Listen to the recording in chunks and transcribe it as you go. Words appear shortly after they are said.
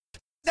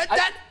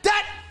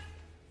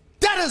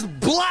is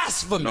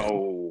blasphemy.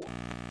 No.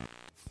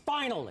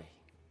 Finally,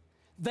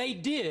 they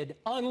did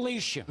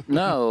unleash him.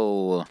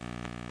 No.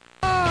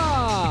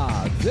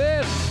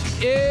 This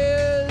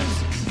is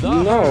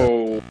the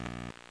No.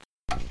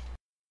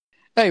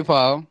 Hey,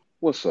 Paul.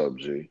 What's up,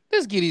 G?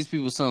 Let's give these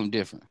people something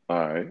different. All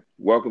right.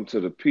 Welcome to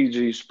the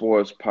PG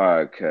Sports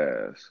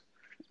Podcast.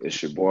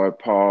 It's your boy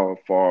Paul,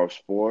 Favre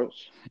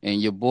Sports.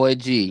 And your boy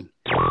G.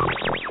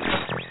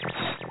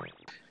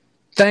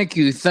 Thank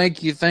you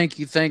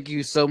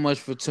so much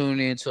for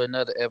tuning in to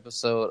another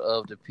episode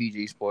of the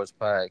PG Sports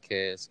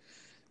Podcast.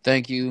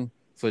 Thank you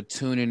for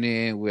tuning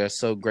in. We are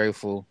so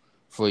grateful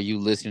for you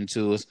listening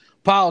to us.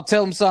 Paul,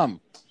 tell them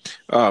something.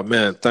 Oh,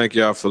 man, thank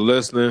y'all for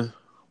listening.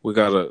 We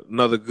got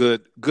another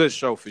good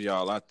show for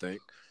y'all, I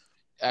think.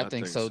 I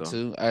think so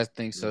too. I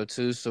think so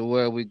too. So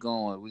where are we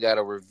going? We got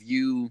to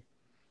review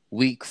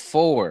week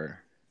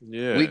 4.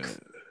 Yeah. Week 4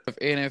 of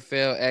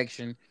NFL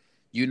action.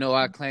 You know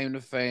I claim to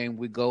fame.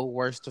 We go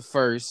worst to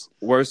first.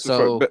 Worst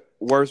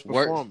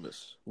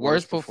performance.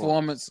 Worst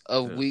performance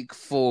of week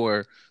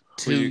 4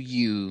 to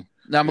you.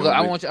 Now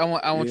I want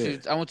you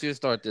to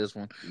start this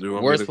one.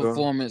 Worst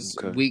performance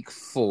week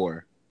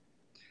 4.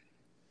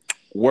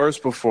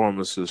 Worst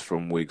performances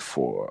from week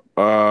 4.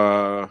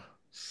 I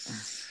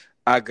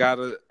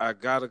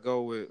gotta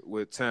go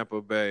with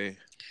Tampa Bay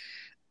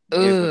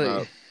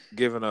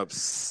giving up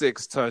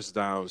 6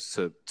 touchdowns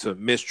to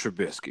Mitch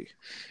Trubisky.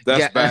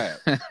 That's bad.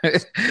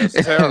 That's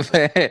terrible.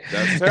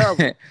 That's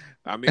terrible.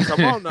 I mean,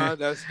 come on now.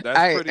 That's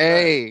pretty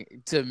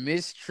bad. To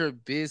Mitch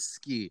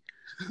Trubisky.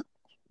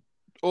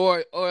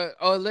 Or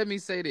let me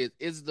say this: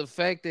 is the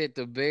fact that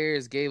the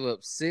Bears gave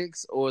up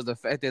 6, or the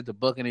fact that the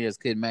Buccaneers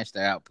couldn't match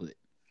their output?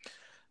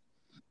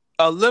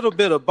 A little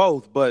bit of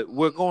both, but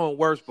we're going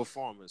worst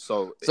performance.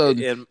 So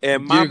in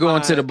my you're going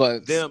mind, to the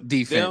Bucs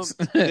defense.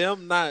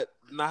 them not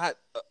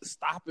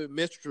stopping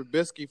Mitch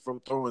Trubisky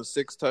from throwing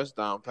 6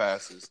 touchdown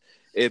passes.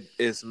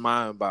 It's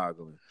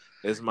mind-boggling.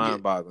 It's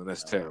mind-boggling.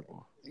 That's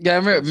terrible. Yeah, I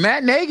remember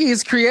Matt Nagy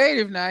is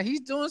creative now.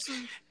 He's doing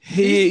some.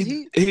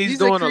 He's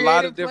doing a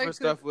lot of different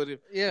stuff with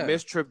it. Yeah.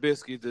 Mitch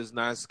Trubisky does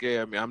not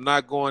scare me. I'm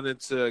not going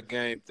into a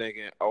game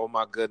thinking, "Oh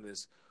my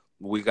goodness,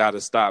 we got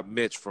to stop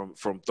Mitch from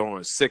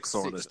throwing 6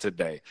 on us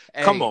today."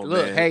 Hey, Come on,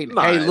 look, man.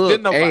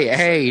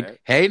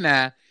 Hey,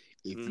 now,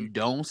 if you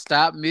don't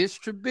stop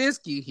Mitch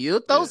Trubisky, he'll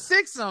throw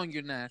 6 on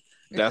you now.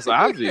 That's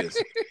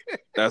obvious.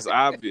 That's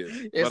obvious.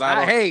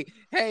 But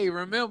hey,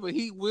 remember,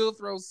 he will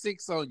throw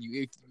 6 on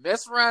you. If you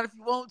mess around if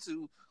you want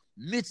to,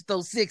 Mitch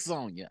throw 6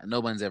 on you.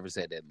 No one's ever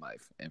said that in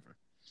life, ever.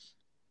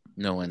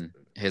 No one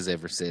has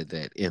ever said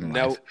that in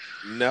life.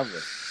 Never.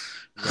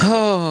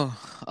 Oh,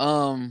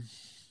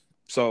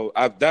 So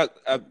I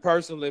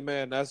personally,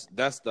 man, that's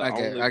the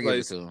only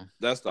place.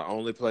 That's the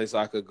only place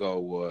I could go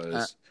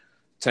was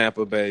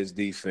Tampa Bay's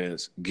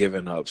defense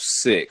giving up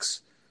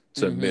 6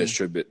 to Mitch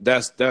Trubisky.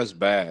 That's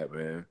bad,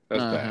 man.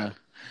 That's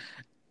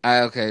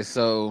bad.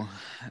 So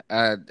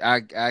I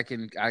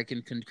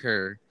can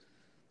concur.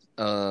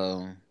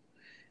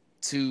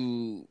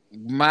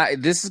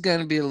 This is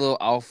gonna be a little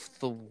off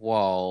the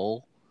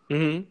wall,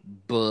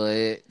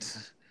 but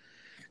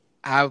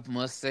I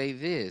must say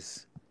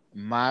this.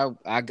 I'm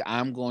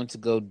going to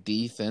go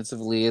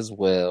defensively as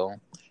well.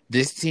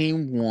 This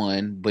team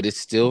won, but it's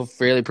still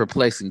fairly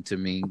perplexing to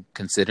me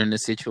considering the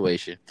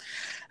situation.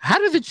 How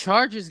did the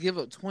Chargers give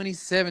up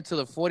 27 to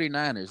the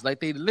 49ers? Like,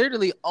 they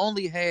literally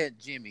only had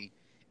Jimmy,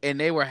 and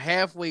they were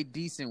halfway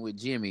decent with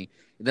Jimmy.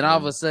 And then all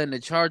of a sudden, the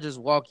Chargers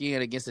walk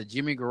in against a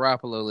Jimmy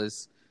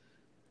Garoppolo-less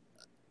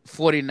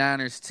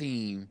 49ers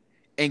team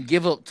and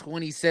give up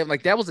 27.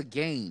 Like, that was a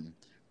game.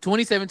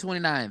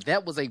 27-29.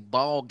 That was a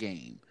ball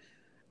game.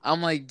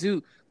 I'm like,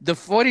 dude, the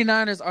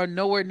 49ers are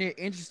nowhere near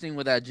interesting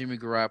without Jimmy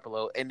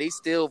Garoppolo, and they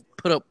still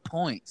put up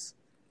points.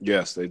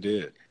 Yes, they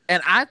did.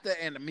 And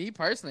me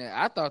personally,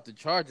 I thought the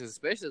Chargers,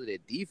 especially their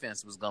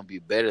defense, was going to be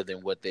better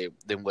than what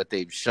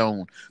they've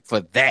shown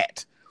for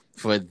that.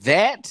 For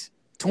that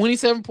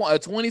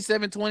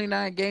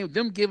 27-29 game,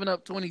 them giving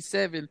up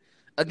 27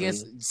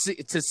 against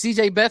to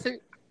CJ Beathard.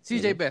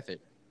 CJ Beathard.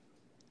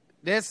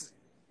 That's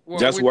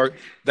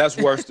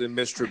worse than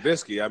Mitch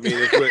Trubisky. I mean,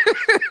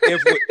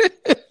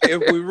 if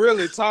we're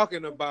really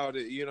talking about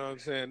it, you know what I'm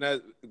saying?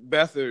 That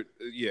Beathard,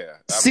 yeah.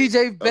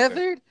 CJ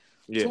Beathard,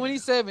 yeah.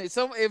 27.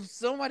 If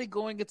somebody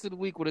going into the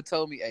week would have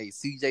told me, hey,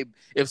 CJ,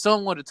 if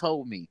someone would have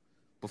told me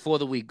before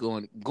the week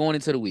going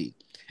into the week,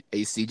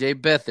 hey, CJ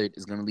Beathard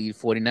is going to lead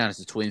 49ers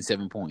to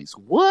 27 points.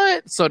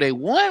 What? So they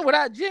won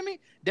without Jimmy?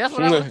 That's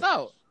what I would have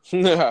thought.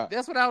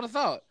 That's what I would have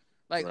thought.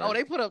 Like, right.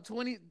 They put up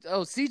 20.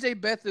 Oh, CJ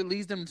Beathard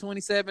leads them to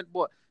 27.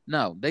 Boy,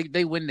 no,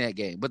 they win that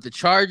game. But the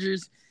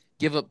Chargers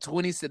give up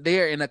 20. They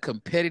are in a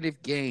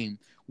competitive game,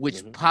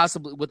 which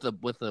possibly with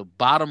the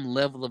bottom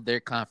level of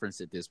their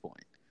conference at this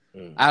point.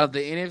 Out of the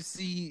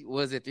NFC,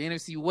 was it the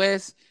NFC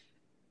West?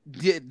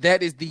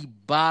 That is the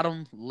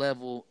bottom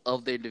level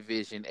of their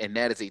division, and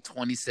that is a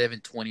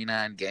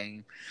 27-29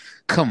 game.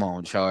 Come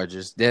on,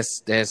 Chargers.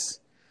 That's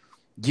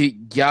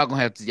y'all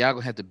gonna have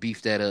to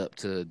beef that up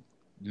to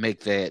make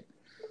that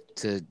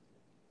to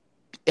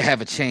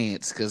have a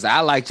chance because I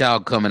like y'all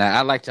coming out.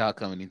 I like y'all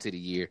coming into the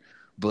year,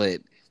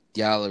 but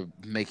y'all are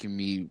making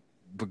me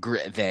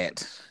regret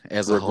that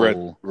as a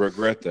whole.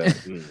 Regret that.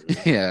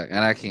 Mm-hmm. Yeah, and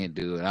I can't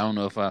do it. I don't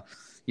know if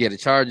the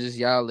Chargers,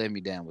 y'all let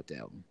me down with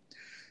that one.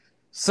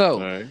 So,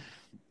 right.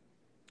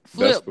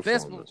 Flip,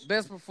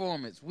 best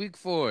performance, week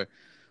 4.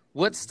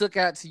 What stuck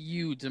out to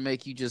you to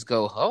make you just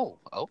go,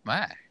 oh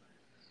my?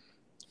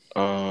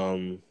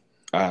 I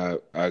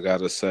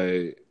gotta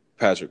say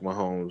Patrick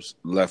Mahomes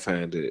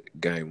left-handed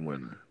game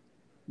winner.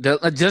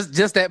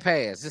 Just that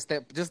pass, just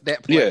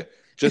that play. Yeah,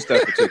 just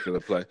that particular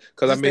play.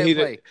 Because I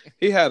mean,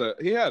 he had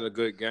a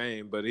good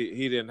game, but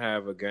he didn't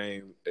have a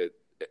game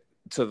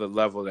to the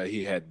level that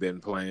he had been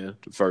playing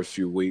the first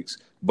few weeks.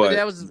 But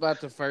that was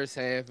about the first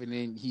half, and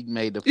then he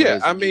made the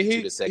plays to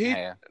the second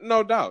half.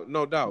 No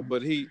doubt.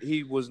 But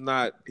he was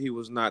not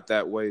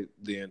that way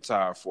the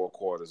entire 4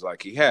 quarters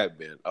like he had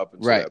been up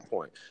until that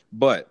point.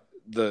 But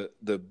the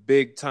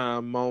big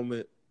time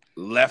moment,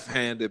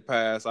 left-handed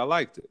pass, I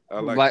liked it.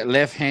 Like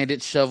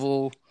left-handed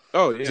shovel.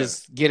 Oh yeah,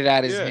 just get it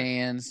out of his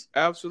hands.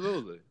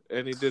 Absolutely,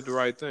 and he did the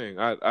right thing.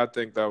 I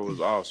think that was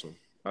awesome.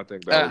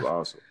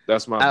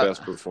 That's my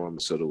best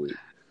performance of the week.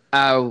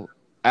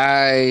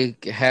 I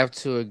have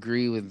to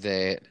agree with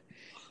that.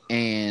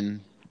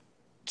 And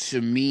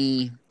to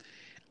me,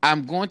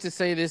 I'm going to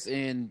say this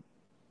in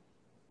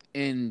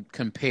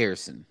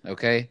comparison,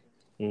 okay?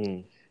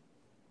 Mm.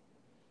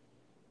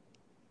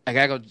 I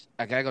gotta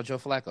go Joe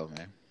Flacco,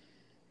 man.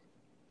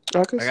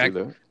 I can see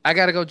that. I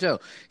gotta go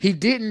Joe. He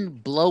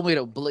didn't blow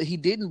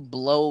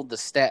the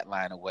stat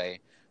line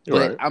away.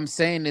 But right. I'm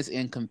saying this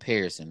in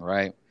comparison,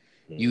 right?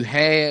 Mm. You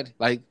had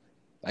like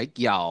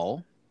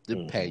y'all,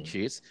 the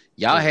Patriots.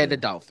 Y'all had the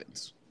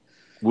Dolphins.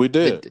 We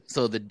did.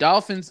 So the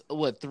Dolphins,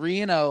 what,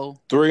 3-0?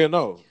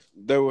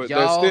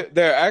 3-0.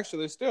 They're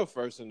actually still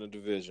first in the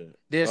division.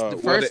 They're the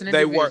first in the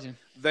division.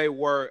 They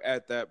were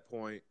at that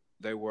point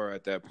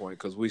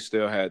because we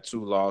still had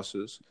 2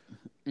 losses.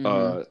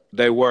 Mm-hmm.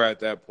 They were at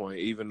that point,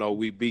 even though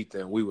we beat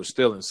them, we were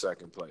still in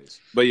second place.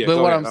 But yeah,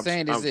 but what I'm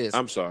saying is this.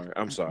 I'm sorry.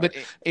 But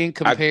in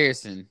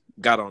comparison,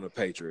 I got on a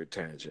Patriot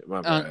tangent. My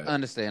bad.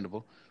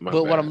 Understandable. My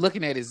but bad. What I'm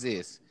looking at is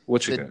this.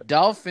 The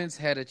Dolphins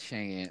had a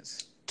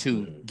chance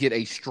to get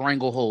a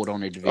stranglehold on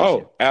their division.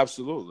 Oh,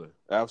 absolutely.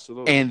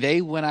 And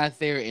they went out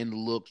there and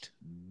looked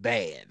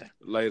bad.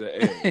 Laid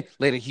an egg.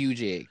 Laid a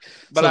huge egg.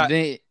 But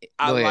I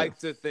like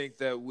to think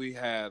that we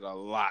had a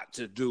lot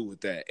to do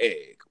with that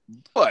egg.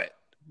 But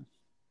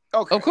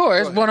okay, of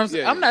course, what I'm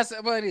saying, I'm not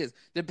saying what it is.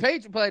 The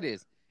Patriot play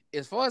this.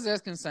 As far as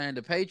that's concerned,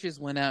 the Patriots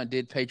went out and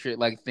did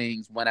Patriot-like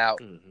things, went out,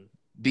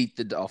 beat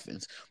the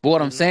Dolphins. But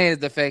what I'm saying is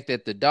the fact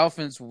that the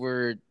Dolphins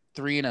were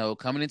 3-0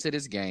 coming into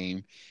this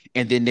game,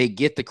 and then they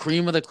get the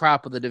cream of the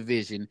crop of the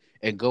division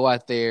and go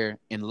out there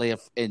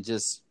and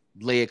just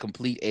lay a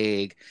complete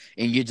egg,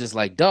 and you're just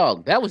like,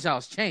 dog, that was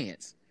y'all's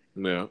chance.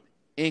 Yeah.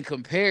 In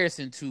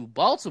comparison to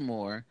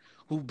Baltimore,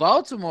 who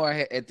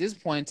Baltimore at this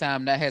point in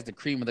time now has the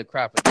cream of the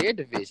crop of their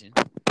division.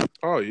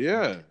 Oh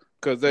yeah,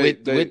 because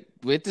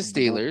with the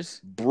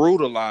Steelers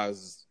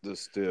brutalized the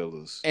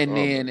Steelers, and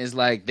then it's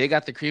like they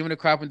got the cream of the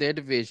crop in their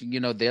division. You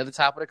know, they're the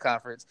top of the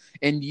conference,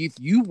 and if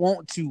you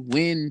want to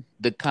win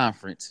the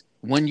conference,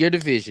 win your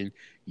division,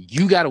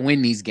 you got to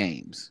win these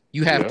games.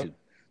 You have to.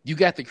 You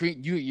got the cream.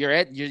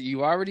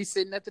 You're already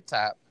sitting at the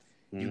top.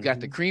 You got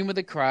the cream of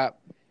the crop,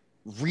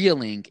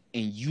 reeling,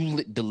 and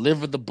you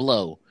deliver the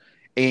blow.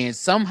 And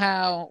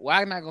somehow,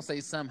 I'm not gonna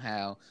say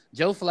somehow,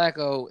 Joe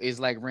Flacco is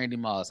like Randy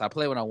Moss. I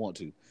play when I want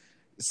to.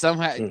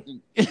 Somehow,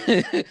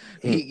 he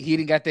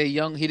didn't got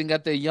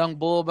that young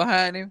bull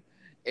behind him,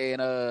 and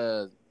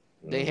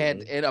they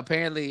had, and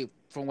apparently,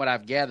 from what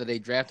I've gathered, they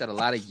drafted a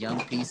lot of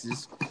young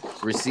pieces,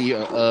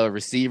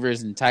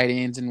 receivers and tight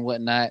ends and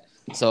whatnot.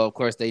 So of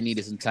course they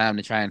needed some time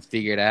to try and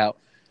figure it out.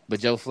 But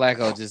Joe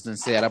Flacco just done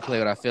said, "I play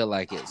what I feel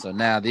like it." So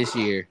now this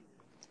year,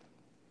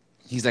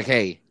 he's like,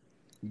 "Hey,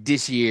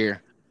 this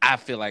year I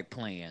feel like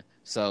playing."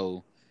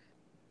 So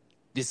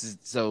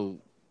So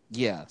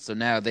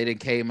now they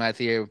came out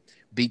here,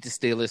 beat the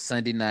Steelers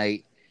Sunday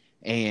night,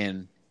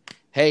 and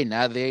hey,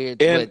 now they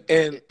lead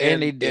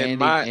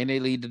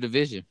the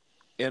division.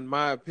 In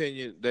my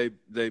opinion, they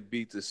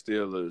beat the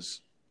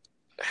Steelers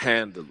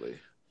handily.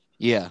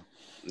 Yeah,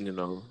 you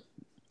know,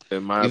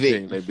 in my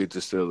opinion, they beat the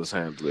Steelers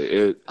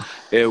handily.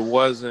 It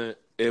wasn't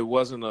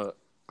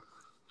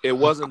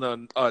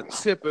a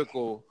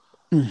typical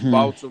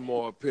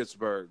Baltimore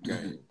Pittsburgh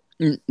game.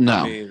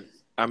 No.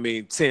 I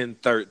mean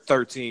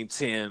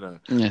 13-10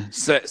 or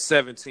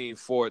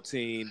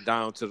 17-14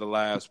 down to the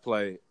last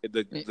play.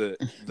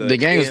 The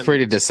game was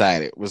pretty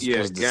decided. Was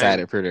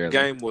decided pretty early. The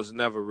game was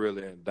never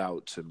really in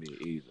doubt to me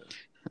either.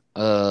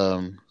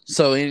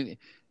 So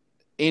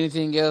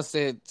anything else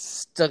that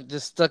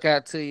stuck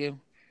out to you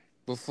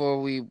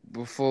before we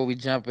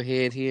jump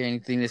ahead here?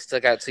 Anything that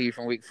stuck out to you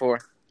from week 4?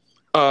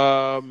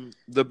 The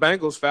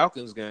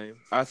Bengals-Falcons game.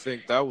 I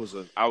think that was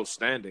an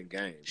outstanding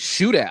game.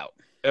 Shootout.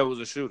 It was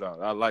a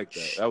shootout. I like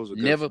that. That was a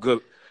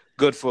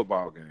good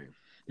football game.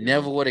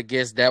 Never would have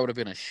guessed that would have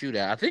been a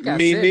shootout. I think I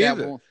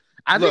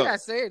I think I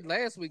said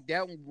last week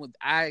that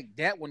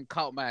one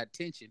caught my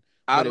attention.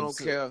 I don't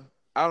care.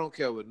 I don't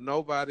care what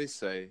nobody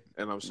say,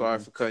 and I'm sorry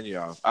for cutting you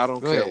off. I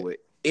don't care what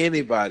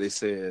anybody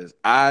says.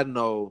 I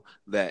know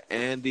that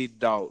Andy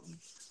Dalton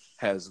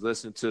has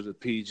listened to the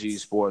PG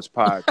Sports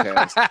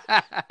Podcast.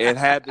 It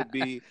had to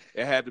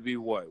be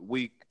what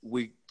week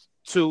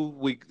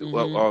 2,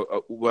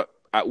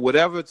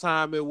 whatever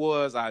time it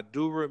was. I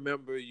do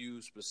remember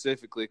you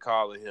specifically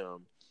calling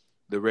him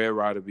the Red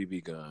Ryder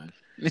BB gun.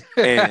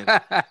 And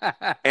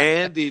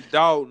Andy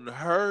Dalton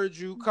heard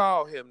you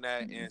call him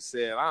that and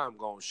said, I'm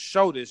going to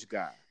show this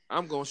guy.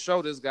 I'm going to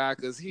show this guy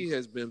because he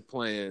has been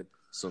playing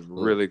some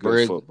really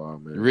good football,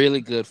 man. Really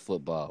good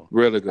football.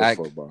 Really good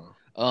football.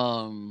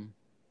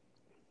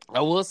 I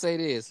will say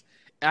this.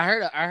 I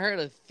heard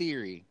a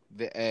theory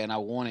and I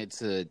wanted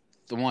to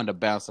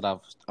bounce it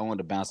off. I wanted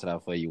to bounce it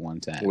off for you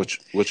one time.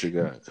 What you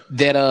got?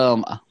 That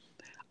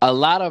a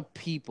lot of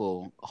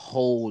people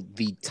hold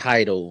the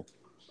title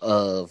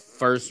of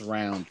first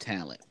round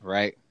talent,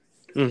 right?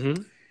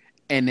 Mm-hmm.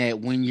 And that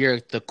when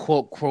you're the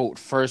quote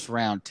first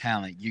round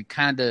talent, you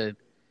kind of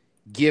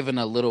given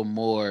a little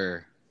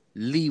more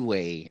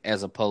leeway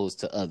as opposed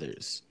to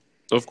others.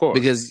 Of course,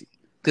 because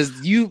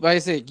like I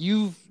said,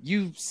 you've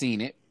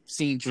seen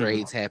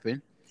trades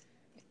happen,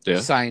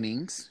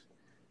 signings,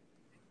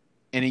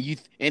 and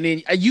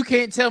then you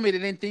can't tell me to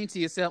then think to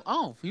yourself,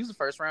 oh, he was a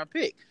first round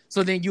pick.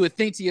 So then you would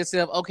think to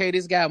yourself, okay,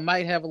 this guy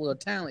might have a little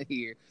talent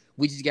here.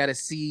 We just got to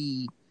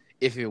see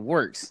if it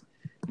works.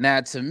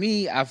 Now, to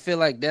me, I feel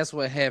like that's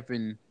what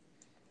happened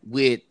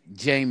with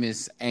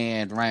Jameis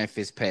and Ryan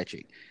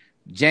Fitzpatrick.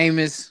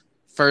 Jameis,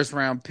 first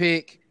round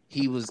pick.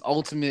 He was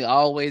ultimately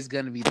always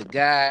going to be the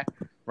guy.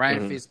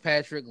 Ryan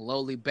Fitzpatrick,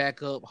 lowly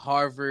backup,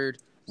 Harvard,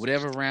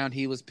 whatever round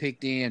he was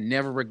picked in,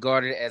 never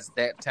regarded as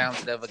that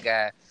talented of a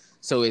guy.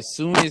 So as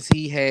soon as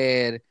he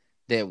had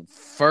that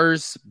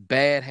first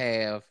bad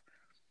half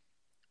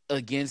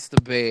against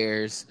the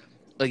Bears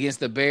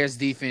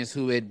defense,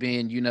 who had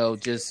been,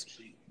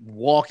 just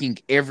walking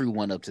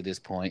everyone up to this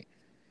point,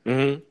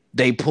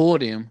 they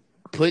pulled him,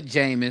 put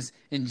Jameis,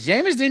 and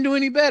Jameis didn't do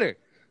any better.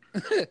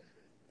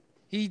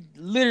 He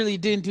literally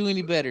didn't do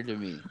any better to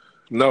me.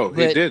 No,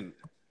 he didn't.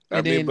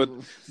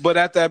 But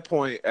at that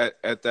point,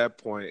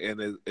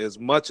 and as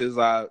much as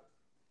I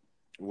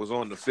was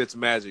on the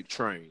Fitzmagic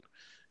train,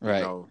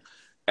 right?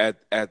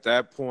 At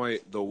that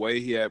point, the way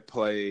he had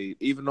played,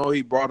 even though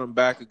he brought him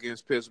back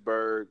against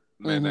Pittsburgh,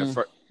 man,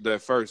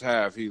 that first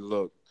half he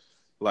looked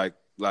like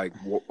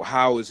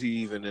how is he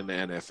even in the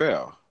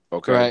NFL?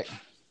 Okay, right.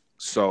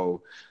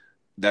 So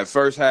that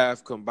first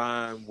half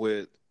combined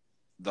with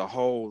the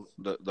whole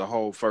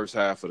first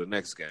half of the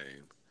next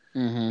game,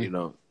 I'm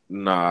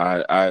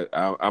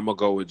gonna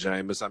go with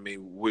Jameis. I mean,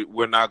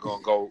 we're not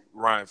gonna go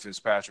Ryan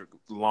Fitzpatrick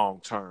long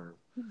term.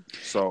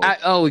 So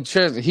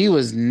trust me, he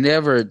was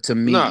never to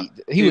me.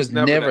 He was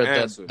never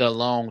the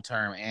long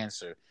term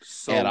answer.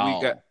 So at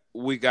all.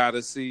 we got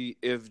to see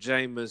if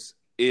Jameis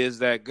is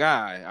that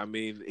guy. I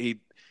mean,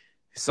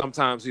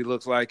 sometimes he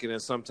looks like it,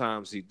 and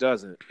sometimes he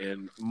doesn't,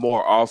 and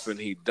more often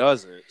he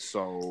doesn't.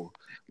 So.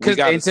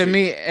 To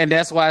me, and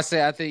that's why I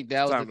say I think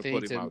that was the thing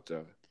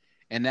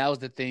and that was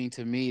the thing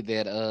to me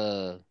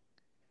that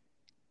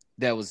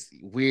was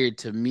weird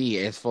to me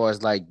as far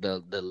as like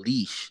the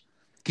leash,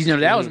 because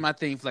that was my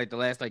thing for like the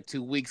last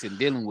 2 weeks in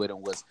dealing with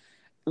him was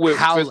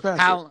how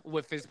long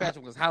was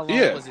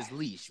his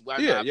leash?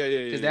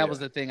 Because that was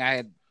the thing I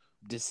had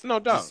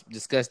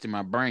discussed in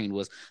my brain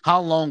was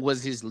how long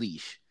was his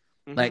leash?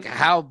 Like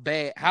how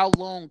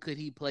long could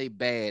he play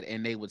bad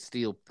and they would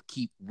still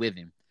keep with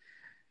him?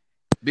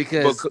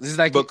 Because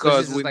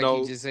we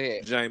know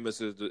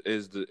Jameis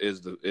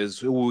is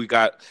who we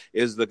got,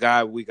 is the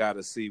guy we got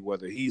to see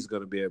whether he's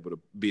going to be able to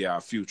be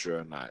our future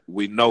or not.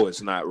 We know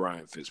it's not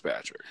Ryan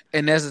Fitzpatrick,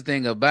 and that's the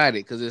thing about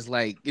it, because it's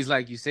like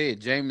you said,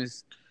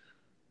 Jameis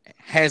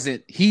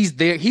hasn't. He's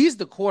there. He's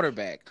the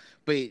quarterback,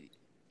 but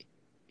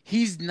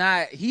he's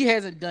not. He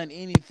hasn't done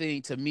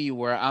anything to me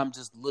where I'm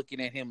just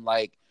looking at him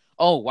like,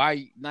 oh,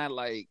 why not?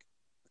 Like,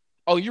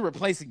 oh, you're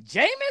replacing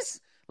Jameis?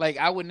 Like,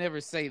 I would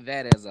never say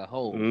that as a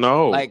whole.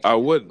 No, I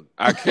wouldn't.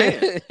 I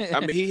can't.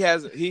 I mean, he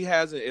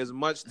hasn't as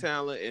much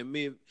talent, and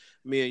me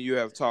and you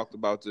have talked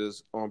about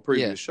this on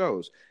previous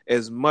shows.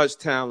 As much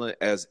talent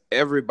as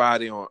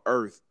everybody on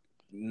earth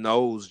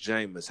knows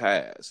Jameis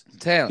has.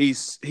 Talent.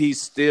 He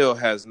still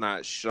has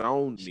not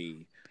shown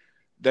me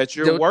that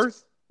you're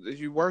worth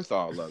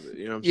all of it.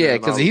 You know what I'm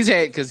saying?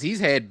 Yeah, because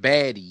he's had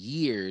bad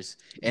years,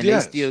 and they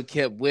still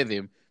kept with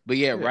him. But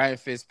Ryan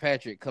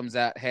Fitzpatrick comes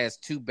out, has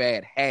 2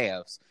 bad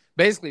halves.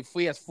 Basically, if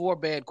he has 4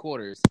 bad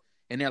quarters,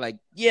 and they're like,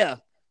 they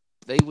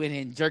went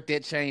and jerked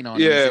that chain on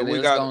him. Yeah,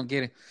 let's go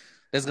get it.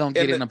 Let's go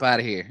get him up out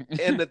of here.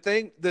 And the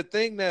thing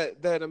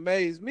that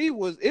amazed me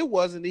was it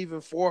wasn't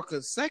even 4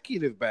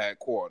 consecutive bad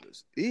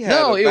quarters.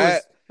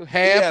 Was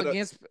half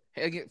against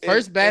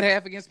first bad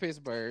half against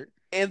Pittsburgh,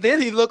 and then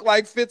he looked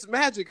like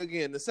Fitzmagic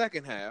again the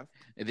second half.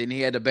 And then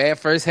he had the bad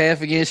first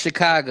half against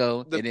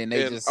Chicago. And then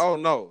they oh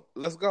no,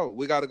 let's go.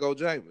 We got to go,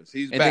 Jameis.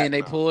 He's back. And then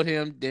they pulled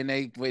him. Then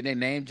they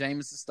named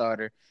Jameis the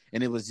starter,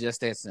 and it was just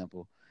that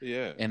simple.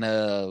 Yeah. And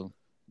that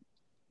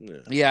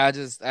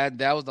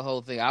was the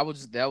whole thing.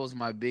 That was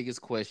my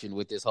biggest question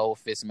with this whole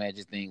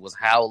Fitzmagic thing was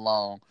how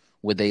long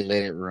would they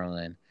let it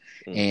run?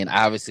 Mm-hmm. And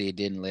obviously it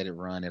didn't let it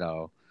run at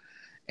all.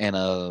 And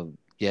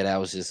that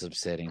was just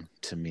upsetting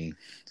to me.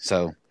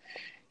 So,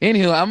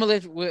 anywho, I'm gonna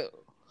let you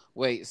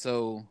wait.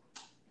 So.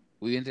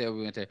 We went there.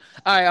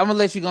 All right, I'm gonna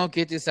let you go and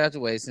get this out the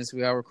way since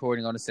we are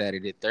recording on a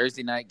Saturday.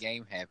 Thursday night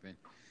game happened.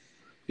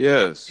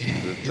 Yes,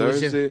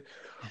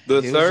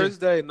 the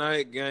Thursday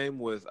night game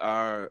with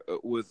our.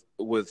 Come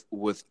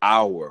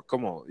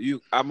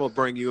on, I'm gonna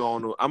bring you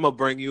on. I'm gonna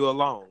bring you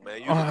along,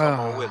 man. You can come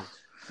on with us.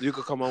 You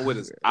can come on with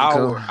us.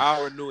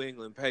 Our New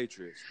England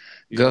Patriots.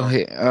 Go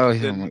ahead. Oh,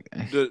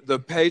 the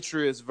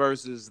Patriots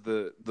versus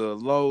the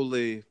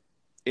lowly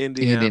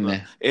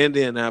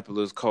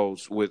Indianapolis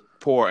Colts with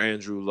poor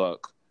Andrew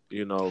Luck.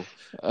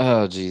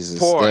 Oh Jesus!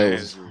 Poor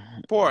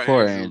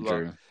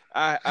Andrew. Luck.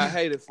 I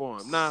hate it for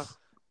him. Now,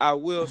 I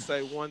will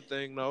say one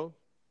thing though.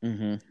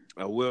 Mm-hmm.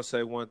 I will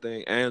say one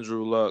thing.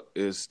 Andrew Luck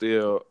is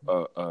still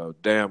a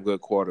damn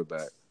good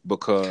quarterback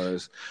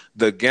because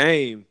the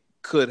game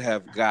could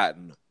have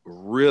gotten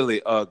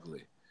really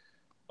ugly.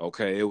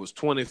 Okay, it was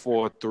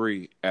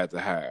 24-3 at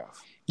the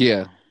half.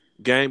 Yeah,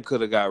 game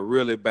could have got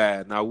really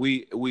bad. Now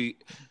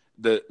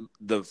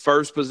the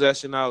first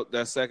possession out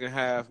that second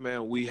half,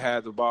 man, we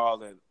had the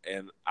ball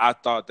and I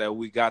thought that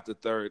we got the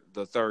third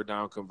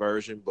down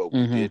conversion, but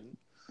we didn't.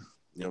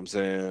 You know what I'm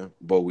saying?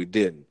 But we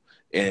didn't.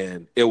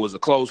 And it was a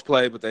close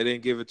play, but they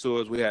didn't give it to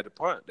us. We had to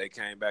punt. They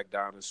came back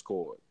down and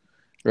scored.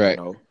 Right.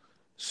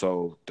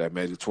 So that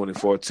made it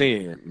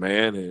 24-10,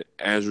 man. And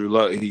Andrew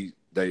Luck,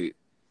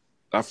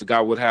 I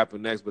forgot what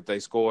happened next, but they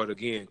scored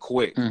again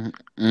quick,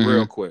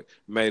 real quick.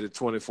 Made it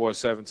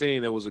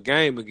 24-17. It was a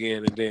game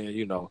again, and then,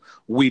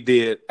 we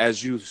did,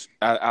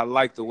 I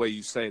like the way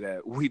you say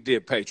that. We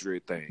did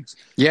Patriot things.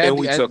 Yeah, and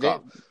we took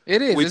off.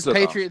 It is. It's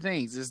Patriot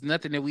things. It's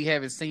nothing that we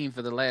haven't seen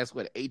for the last,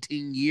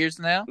 18 years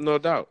now? No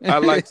doubt. I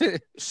like to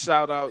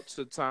shout out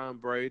to Tom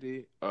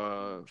Brady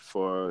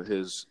for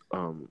his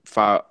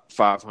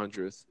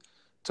 500th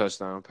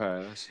touchdown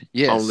pass.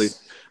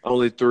 Yes.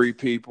 Only three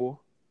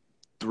people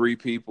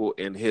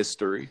in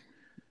history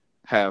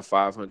have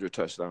 500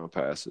 touchdown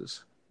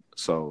passes.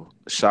 So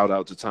shout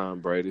out to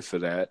Tom Brady for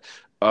that.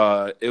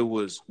 It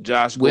was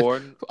Josh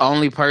Gordon,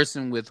 only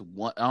person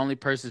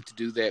to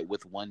do that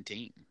with one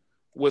team.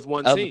 With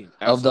one team,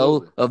 of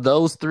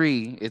those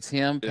three, it's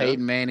him,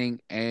 Peyton Manning,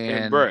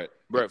 and Brett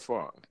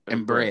Favre,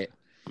 and Brett.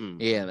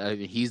 Yeah,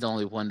 he's the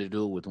only one to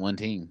do it with one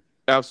team.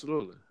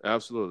 Absolutely.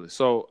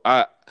 So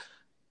shout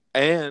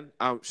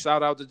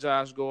out to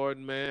Josh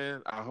Gordon,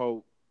 man. I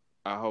hope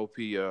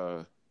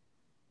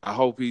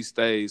he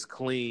stays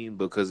clean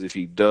because if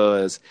he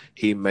does,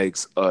 he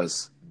makes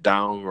us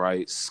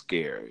downright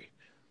scary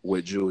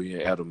with Julian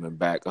Edelman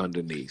back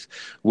underneath.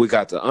 We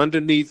got the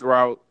underneath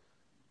route.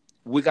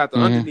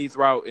 Underneath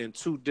route in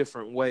two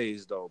different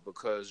ways though,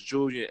 because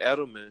Julian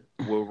Edelman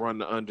will run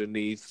the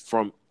underneath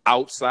from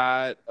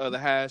outside of the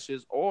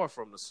hashes or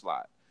from the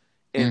slot.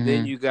 And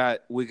then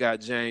we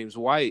got James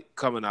White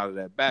coming out of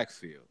that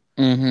backfield.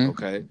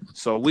 Okay,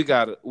 so we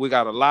got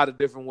a lot of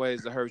different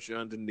ways to hurt you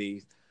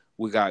underneath.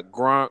 We got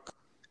Gronk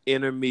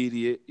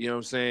intermediate, you know what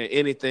I'm saying?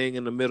 Anything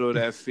in the middle of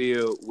that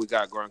field, we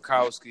got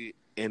Gronkowski.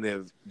 And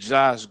if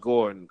Josh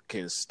Gordon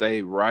can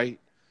stay right,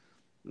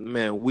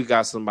 man, we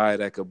got somebody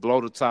that could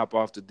blow the top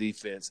off the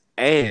defense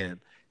and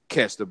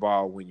catch the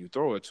ball when you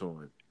throw it to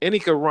him. And he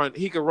could run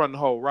the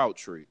whole route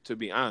tree, to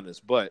be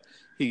honest, but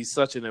he's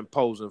such an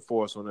imposing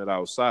force on that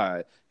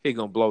outside. He's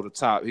going to blow the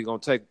top. He's going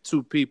to take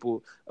two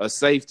people, a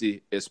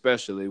safety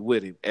especially,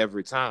 with him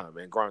every time.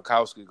 And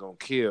Gronkowski going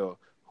to kill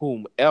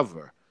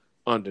whomever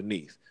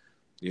underneath,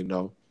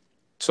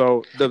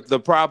 So the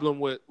problem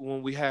with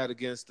when we had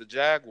against the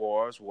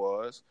Jaguars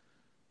was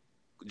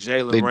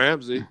Jalen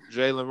Ramsey.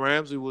 Jalen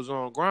Ramsey was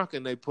on Gronk,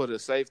 and they put a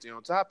safety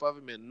on top of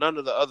him, and none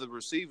of the other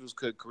receivers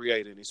could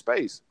create any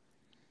space.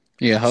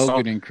 Yeah,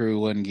 Hogan and crew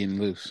wasn't getting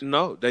loose.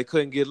 No, they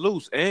couldn't get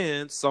loose.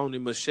 And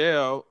Sony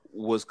Michel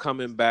was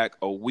coming back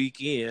a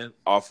weekend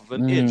off of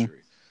an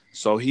injury.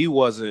 So he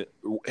wasn't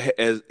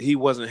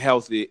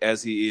healthy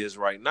as he is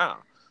right now.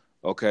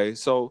 Okay,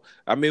 so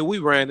we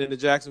ran into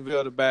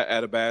Jacksonville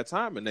at a bad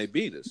time, and they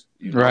beat us.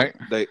 Right?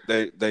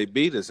 They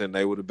beat us, and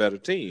they were the better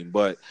team.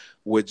 But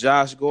with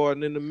Josh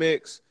Gordon in the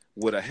mix,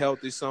 with a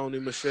healthy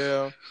Sony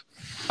Michel,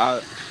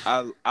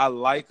 I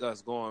like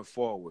us going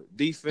forward.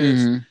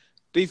 Defense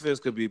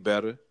could be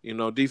better.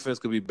 Defense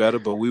could be better,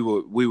 but we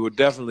were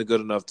definitely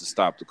good enough to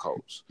stop the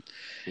Colts.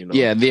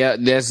 Yeah,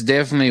 that's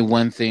definitely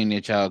one thing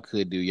that y'all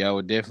could do. Y'all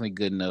were definitely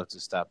good enough to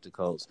stop the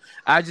Colts.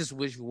 I just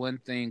wish one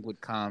thing would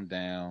calm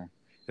down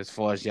as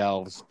far as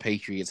y'all's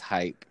Patriots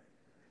hype.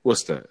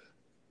 What's that?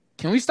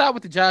 Can we stop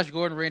with the Josh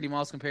Gordon, Randy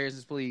Moss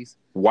comparisons, please?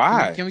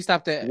 Why? Can we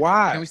stop that?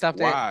 Why? Can we stop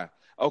that? Why?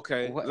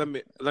 Okay, what? Let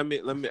me.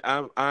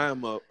 I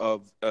am a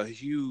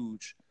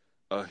huge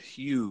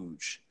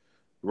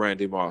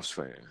Randy Moss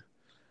fan,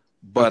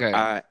 but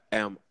I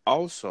am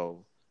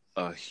also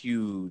a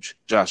huge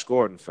Josh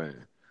Gordon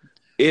fan.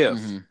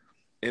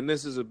 And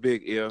this is a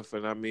big if,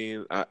 and I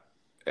mean,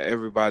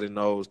 everybody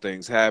knows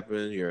things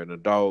happen. You're an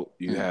adult.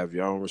 You have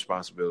your own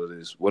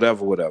responsibilities,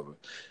 whatever.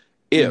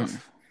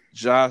 If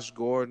Josh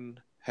Gordon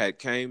had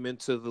came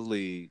into the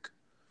league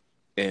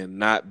and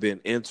not been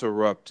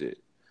interrupted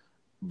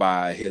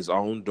by his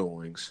own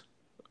doings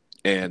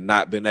and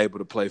not been able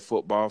to play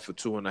football for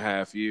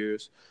 2.5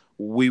 years,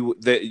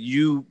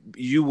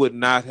 you would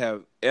not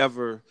have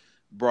ever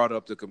brought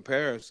up the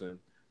comparison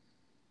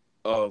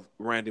of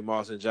Randy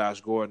Moss and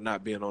Josh Gordon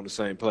not being on the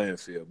same playing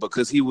field,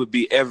 because he would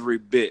be every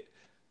bit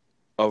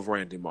of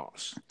Randy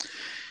Moss.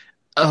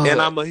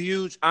 And I am a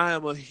huge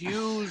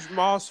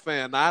Moss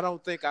fan. I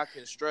don't think I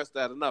can stress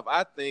that enough.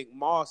 I think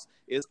Moss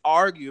is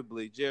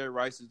arguably, Jerry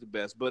Rice is the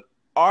best, but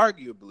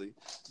arguably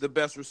the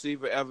best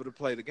receiver ever to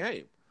play the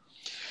game.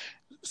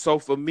 So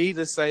for me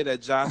to say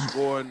that Josh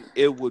Gordon,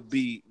 they would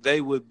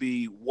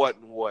be what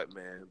and what,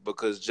 man,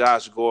 because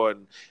Josh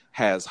Gordon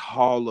has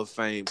Hall of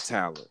Fame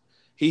talent.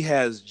 He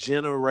has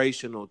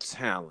generational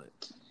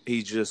talent.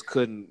 He just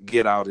couldn't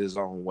get out his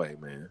own way,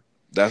 man.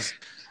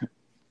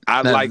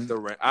 I like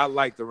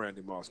the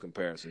Randy Moss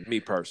comparison, me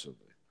personally.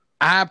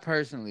 I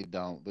personally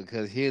don't,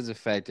 because here's the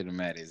fact of the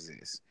matter is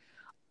this.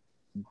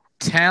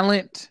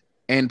 Talent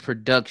and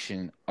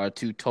production are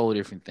two totally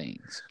different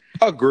things.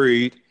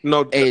 Agreed.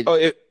 No,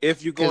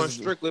 if you're going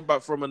strictly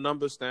but from a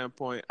number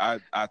standpoint, I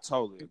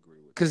totally agree with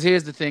you. Because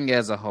here's the thing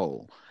as a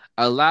whole.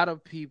 A lot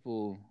of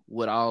people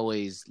would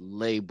always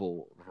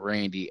label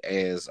Randy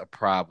as a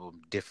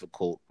problem,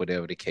 difficult,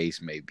 whatever the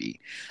case may be.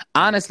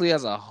 Honestly,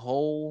 as a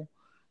whole,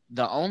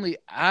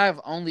 I've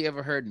only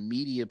ever heard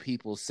media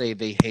people say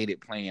they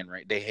hated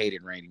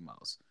Randy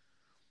Moss.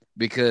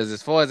 Because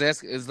as far as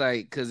that's, it's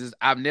like, because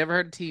I've never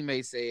heard a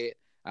teammate say it.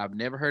 I've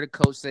never heard a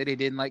coach say they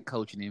didn't like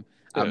coaching him.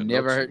 I've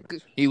never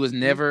heard he was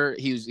never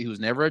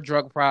a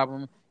drug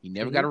problem. He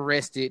never got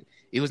arrested.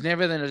 It was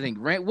never anything.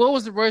 What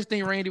was the worst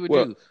thing Randy would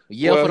do?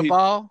 Yell for the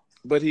ball?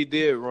 But he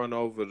did run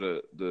over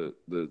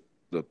the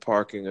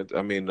parking.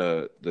 I mean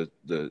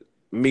the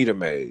meter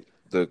maid.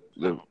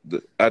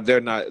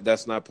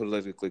 That's not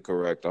politically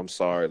correct. I'm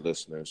sorry,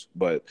 listeners,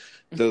 but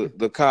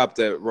the cop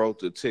that wrote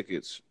the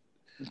tickets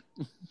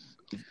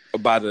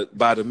by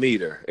the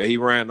meter, and he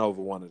ran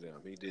over one of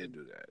them. He did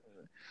do that.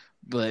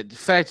 But the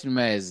fact of the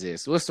matter is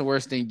this: what's the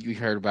worst thing you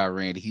heard about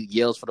Randy? He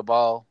yells for the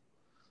ball.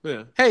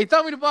 Yeah. Hey,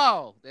 throw me the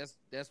ball.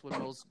 That's what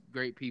most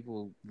great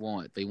people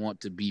want. They want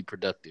to be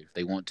productive.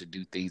 They want to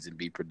do things and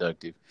be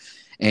productive.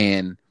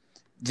 And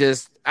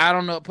just, I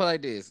don't know, put it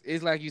like this.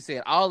 It's like you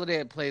said, all of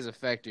that plays a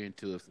factor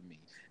into it for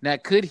me. Now,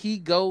 could he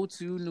go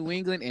to New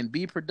England and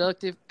be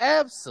productive?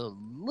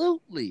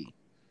 Absolutely.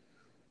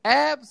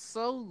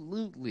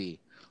 Absolutely.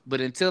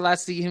 But until I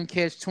see him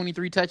catch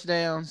 23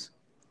 touchdowns,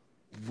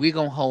 we're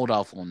going to hold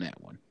off on that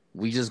one.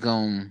 We just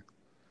going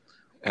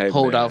to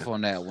hold off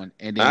on that one.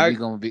 And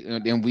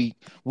then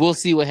we'll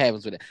see what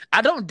happens with it.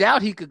 I don't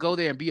doubt he could go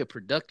there and be a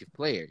productive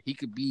player. He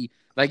could be,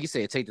 like you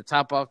said, take the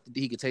top off.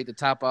 He could take the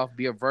top off,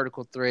 be a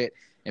vertical threat,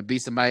 and be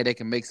somebody that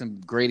can make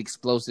some great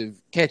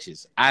explosive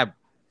catches. I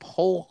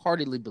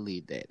wholeheartedly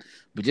believe that.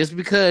 But just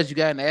because you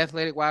got an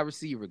athletic wide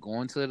receiver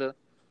going to the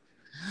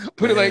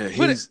put it like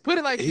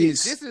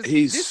this. This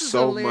is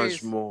so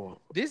hilarious. much more.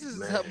 This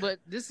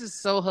is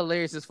so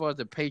hilarious as far as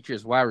the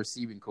Patriots wide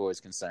receiving core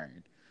is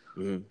concerned.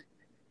 Mm-hmm.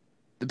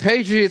 The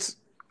Patriots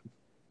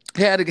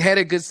had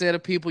a good set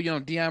of people,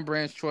 Deion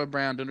Branch, Troy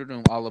Brown,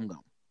 all of them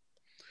gone.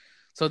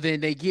 So then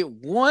they get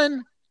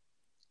one.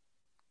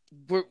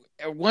 We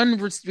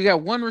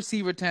got one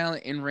receiver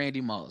talent in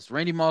Randy Moss.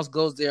 Randy Moss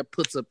goes there,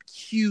 puts up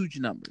huge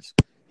numbers.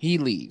 He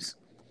leaves.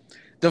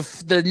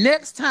 The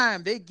next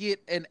time they get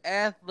an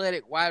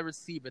athletic wide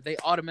receiver, they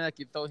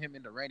automatically throw him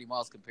into Randy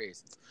Moss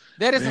comparisons.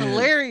 That is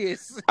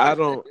hilarious. I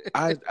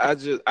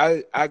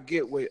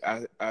get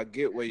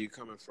where you're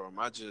coming from.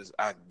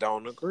 I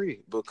don't agree,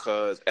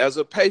 because as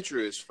a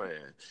Patriots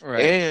fan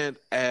and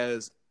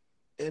as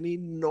an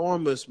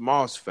enormous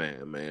Moss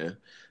fan, man,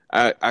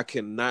 I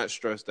cannot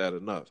stress that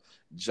enough.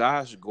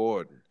 Josh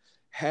Gordon,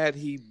 had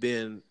he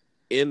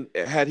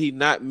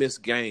not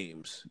missed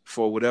games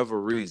for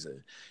whatever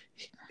reason,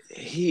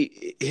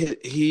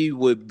 he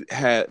would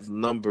have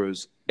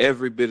numbers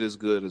every bit as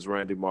good as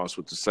Randy Moss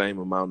with the same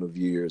amount of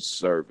years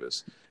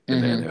service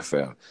in the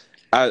NFL.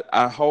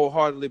 I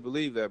wholeheartedly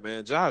believe that,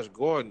 man. Josh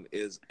Gordon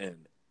is an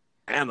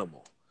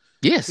animal.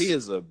 Yes, he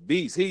is a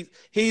beast.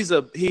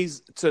 He's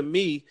to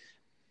me,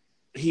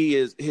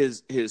 his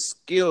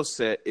skill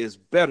set is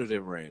better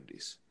than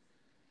Randy's,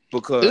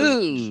 because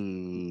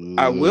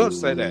I will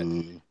say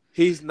that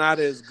he's not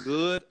as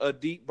good a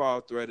deep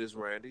ball threat as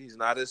Randy. He's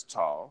not as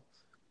tall.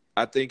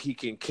 I think he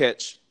can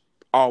catch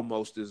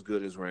almost as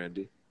good as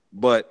Randy,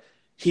 but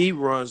he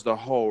runs the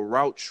whole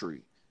route tree,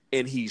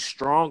 and he's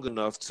strong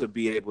enough to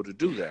be able to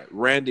do that.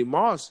 Randy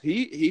Moss,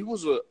 he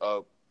was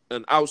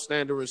an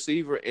outstanding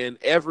receiver in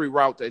every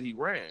route that he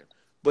ran,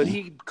 but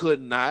he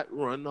could not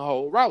run the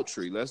whole route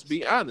tree. Let's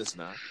be honest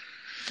now.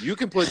 You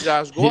can put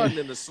Josh Gordon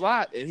in the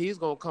slot, and he's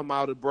going to come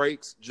out of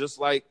breaks just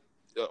like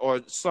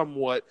or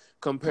somewhat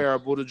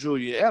comparable to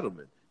Julian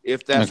Edelman,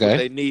 if that's what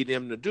they need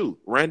him to do.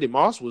 Randy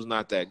Moss was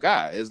not that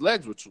guy. His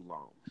legs were too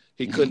long.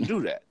 He couldn't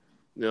do that.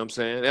 You know what I'm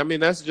saying? I mean,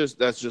 that's just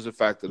a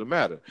fact of the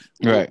matter.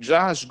 Right.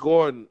 Josh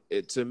Gordon,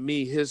 to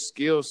me, his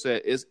skill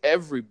set is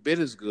every bit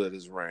as good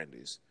as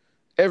Randy's.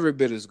 Every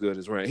bit as good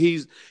as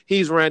Randy.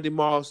 He's Randy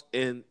Moss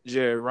and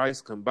Jerry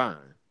Rice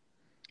combined.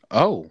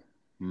 Oh,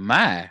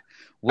 my.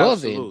 Well,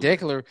 Absolutely.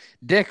 then,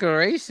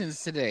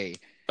 declarations today.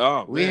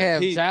 Oh, we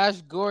have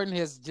Josh Gordon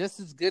has just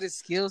as good a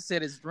skill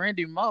set as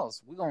Randy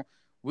Moss. We're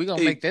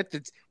gonna make that the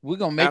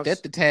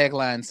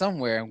tagline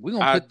somewhere. We're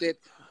gonna put that.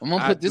 I'm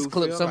gonna put this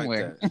clip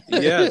somewhere.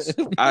 Like yes,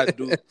 I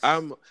do.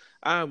 I'm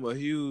a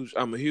huge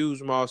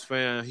Moss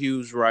fan,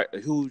 huge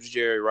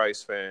Jerry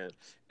Rice fan,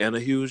 and a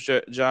huge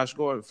Josh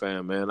Gordon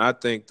fan. Man, I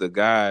think the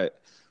guy.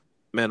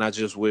 Man, I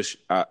just wish.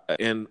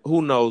 And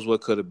who knows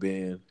what could have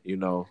been. You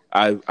know,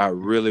 I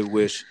really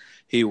wish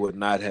he would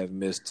not have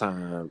missed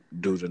time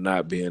due to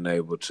not being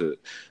able to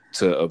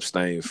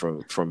abstain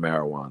from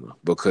marijuana,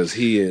 because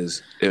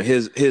his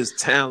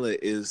talent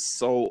is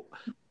so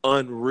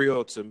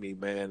unreal to me,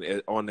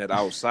 man. On that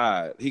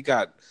outside, he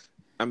got,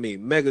 I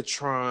mean,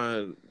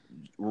 Megatron,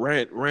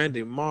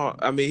 Randy Moss.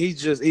 I mean,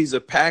 he's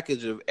a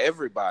package of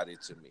everybody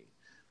to me.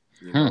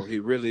 You know, he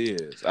really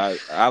is.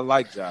 I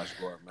like Josh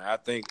Gordon, man.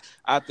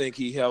 I think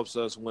he helps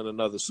us win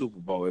another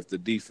Super Bowl if the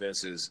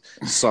defense is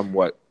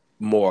somewhat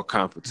more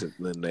competent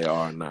than they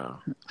are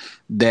now.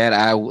 That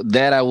I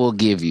will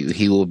give you.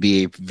 He will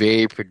be a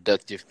very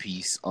productive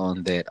piece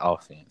on that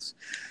offense.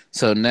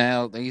 So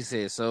now, like you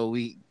said,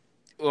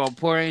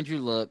 poor Andrew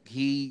Luck.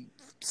 He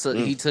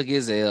took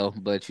his L,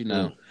 but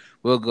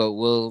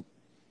we'll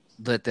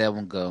let that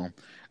one go.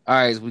 All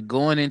right, we're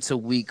going into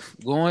week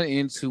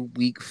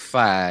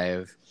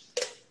 5.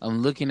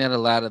 I'm looking at a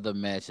lot of the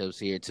matchups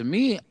here. To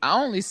me, I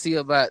only see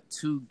about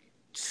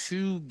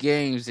two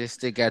games that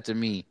stick out to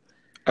me.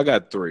 I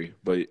got 3,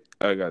 but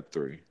I got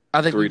 3.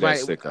 I think 3 that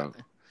stick out.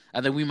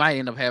 I think we might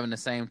end up having the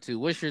same 2.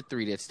 What's your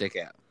 3 that stick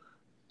out?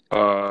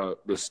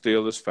 The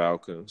Steelers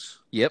Falcons.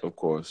 Yep. Of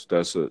course.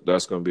 That's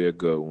gonna be a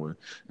good one.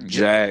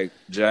 Yep.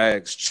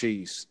 Jags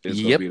Chiefs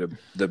is gonna be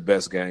the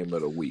best game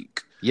of the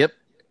week. Yep.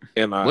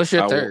 And what's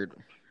your 3rd?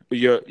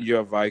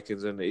 Your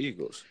Vikings and the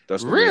Eagles.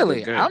 That's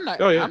really. Game.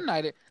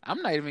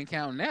 I'm not even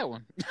counting that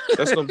one.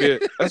 That's gonna be a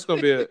good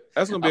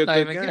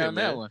game,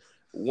 that one.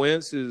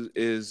 Wentz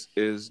is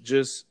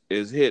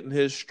hitting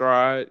his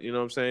stride. You know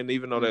what I'm saying?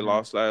 Even though they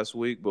lost last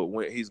week, but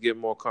when he's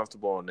getting more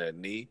comfortable on that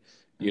knee,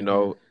 you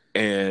know,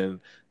 and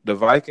the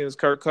Vikings,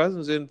 Kirk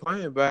Cousins isn't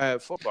playing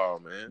bad football,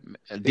 man.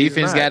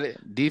 Defense got to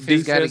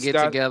get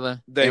together.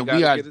 And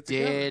we are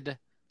dead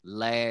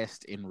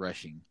last in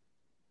rushing.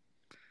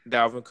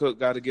 Dalvin Cook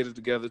got to get it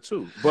together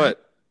too.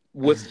 But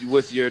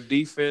with your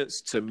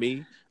defense, to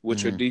me,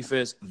 your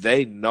defense,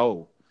 they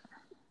know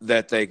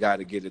that they got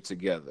to get it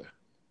together.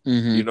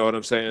 Mm-hmm. You know what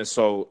I'm saying?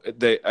 So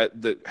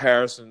the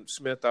Harrison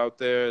Smith out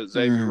there,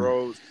 Xavier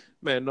Rhodes,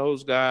 man,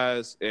 those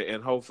guys,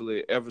 and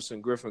hopefully Everson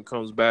Griffin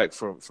comes back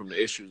from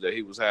the issues that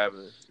he was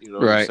having. You know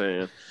what I'm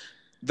saying?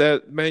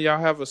 That, man, y'all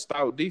have a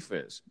stout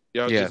defense.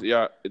 They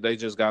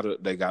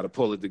gotta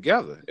pull it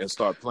together and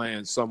start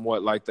playing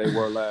somewhat like they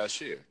were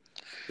last year.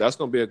 That's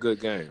gonna be a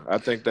good game. I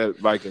think that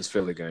Vikings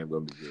Philly game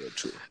gonna be good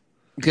too.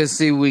 Because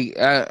see,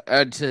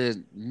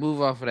 to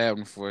move off of that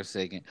one for a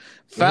second,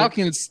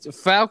 Falcons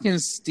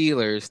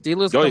Steelers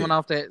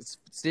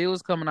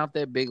coming off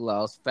that big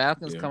loss.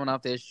 Falcons coming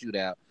off that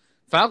shootout.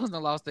 Falcons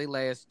have lost their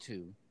last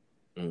 2,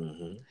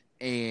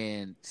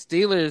 and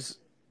Steelers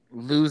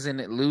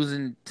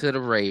losing to the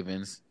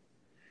Ravens,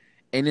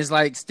 and it's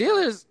like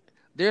Steelers.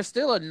 They're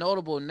still a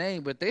notable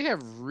name, but they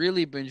have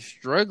really been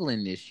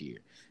struggling this year.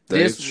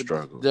 They've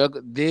struggled.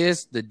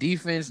 The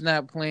defense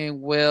not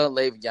playing well.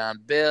 Le'Veon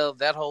Bell,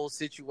 that whole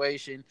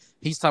situation.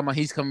 He's talking about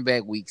he's coming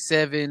back week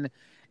 7.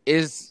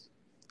 Is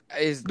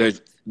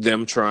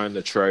them trying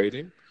to trade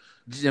him?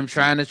 Them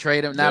trying to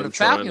trade him. Now the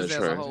Falcons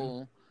as a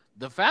whole,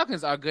 the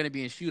Falcons are going to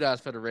be in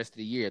shootouts for the rest of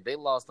the year. They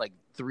lost like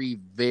 3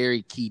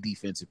 very key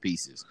defensive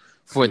pieces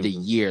for the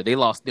year. They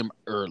lost them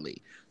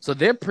early, so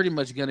they're pretty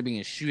much going to be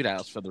in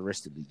shootouts for the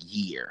rest of the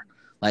year.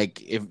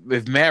 Like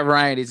if Matt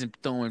Ryan isn't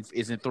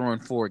throwing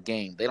 4 a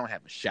game, they don't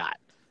have a shot.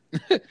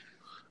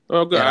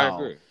 Okay,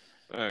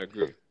 I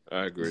agree.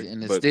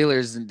 And the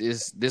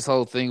Steelers, this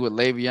whole thing with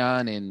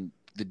Le'Veon and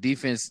the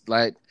defense,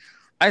 like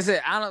I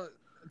said,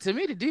 to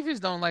me, the defense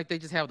don't like they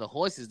just have the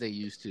horses they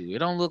used to. It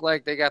don't look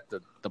like they got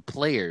the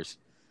players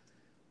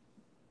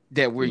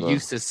that we're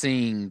used to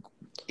seeing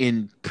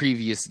in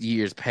previous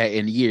years,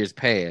 in years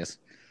past.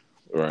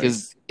 Right.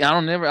 Because I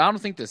don't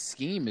think the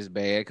scheme is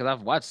bad, because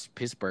I've watched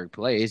Pittsburgh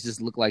play. It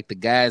just looked like the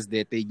guys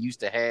that they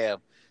used to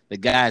have, the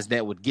guys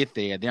that would get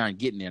there, they aren't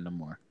getting there no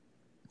more.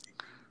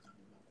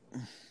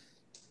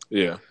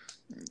 Yeah.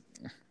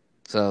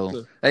 So,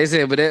 like I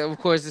said, but of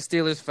course, the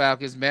Steelers,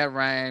 Falcons, Matt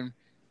Ryan,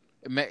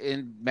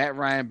 Ben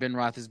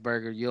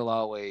Roethlisberger,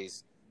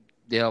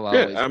 they'll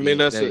always I mean, be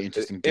that's very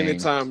interesting games.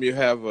 Anytime you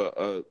have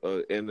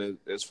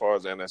as far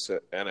as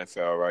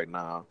NFL right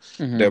now,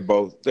 Mm-hmm.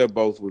 they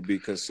both would be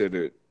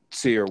considered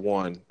tier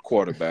 1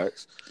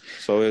 quarterbacks.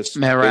 So it's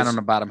Matt Ryan on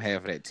the bottom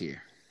half of that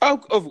tier.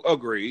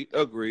 Agreed.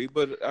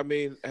 But I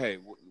mean, hey,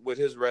 with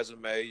his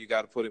resume, you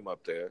got to put him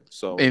up there.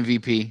 So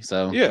MVP.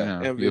 So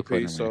yeah,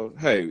 MVP. So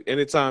hey,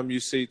 anytime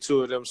you see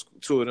two of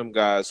them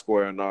guys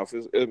squaring off,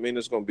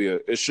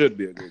 it should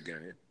be a good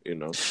game. You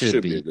know,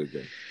 should be a good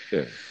game.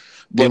 Yeah.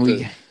 But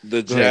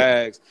the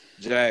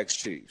Jags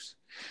Chiefs.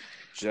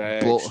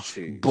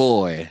 Chiefs.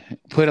 Boy,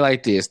 put it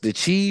like this: the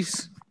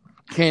Chiefs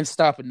can't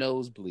stop a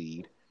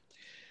nosebleed.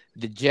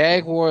 The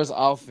Jaguars'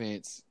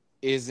 offense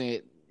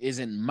isn't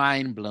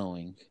mind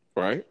blowing,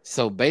 right?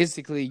 So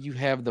basically, you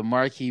have the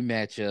marquee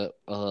matchup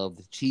of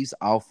the Chiefs'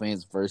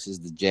 offense versus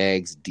the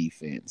Jags'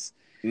 defense.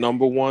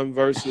 Number one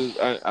versus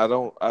I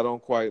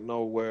don't quite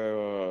know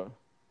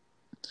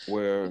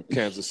where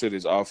Kansas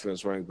City's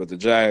offense ranks, but the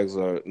Jags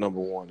are number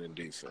one in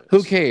defense.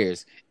 Who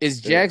cares? It's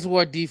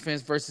Jaguar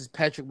defense versus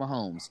Patrick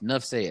Mahomes.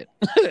 Enough said.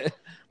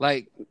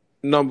 Like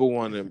number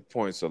one in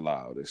points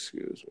allowed.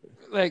 Excuse me.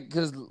 Like,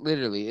 because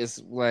literally,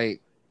 it's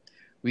like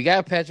we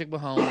got Patrick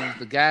Mahomes.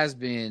 The guy's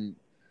been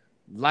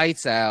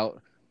lights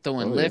out,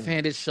 throwing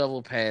left-handed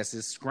shovel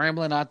passes,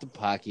 scrambling out the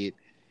pocket,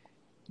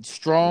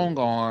 strong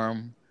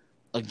arm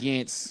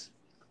against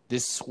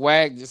this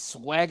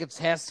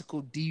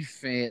swagatastical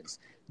defense.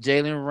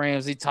 Jalen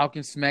Ramsey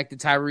talking smack to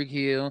Tyreek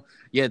Hill.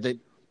 Yeah,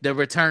 the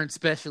return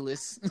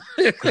specialist.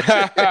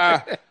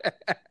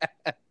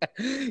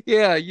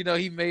 Yeah,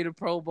 he made a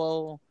Pro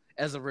Bowl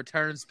as a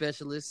return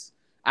specialist.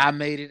 I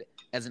made it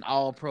as an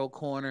all-pro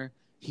corner.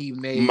 He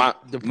made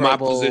the Pro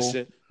Bowl.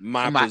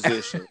 My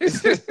position.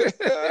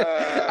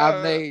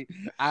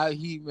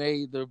 He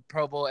made the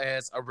Pro Bowl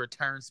as a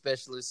return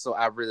specialist, so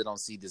I really don't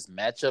see this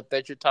matchup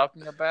that you're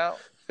talking about.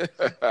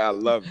 I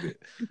loved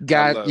it.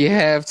 Guys, you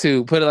have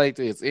to put it like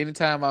this.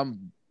 Anytime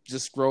I'm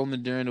just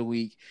scrolling during the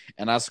week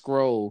and I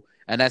scroll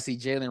and I see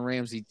Jalen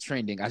Ramsey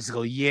trending, I just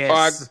go,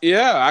 yes.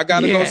 I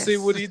got to go see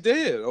what he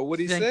did or what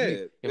he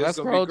said. If I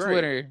scroll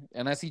Twitter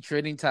and I see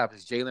trending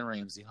topics, Jalen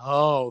Ramsey,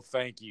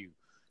 thank you.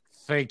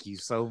 Thank you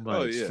so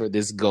much for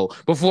this goal.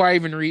 Before I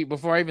even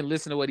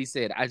listen to what he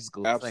said, I just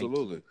go,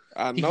 absolutely.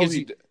 Thank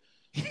you.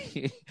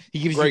 He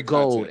gives you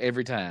gold content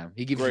every time.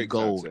 He gives you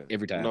gold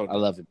every time. I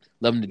love him.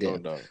 Love him to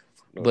death.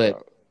 No but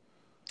doubt.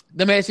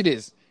 Let me ask you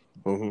this.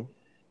 Mm-hmm. All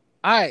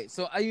right,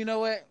 so you know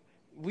what?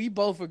 We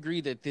both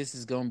agree that this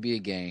is going to be a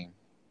game.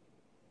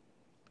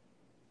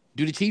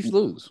 Do the Chiefs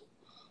lose?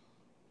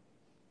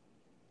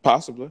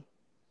 Possibly.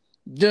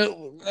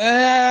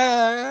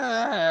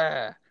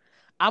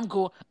 I'm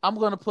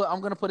gonna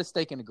put a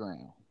stake in the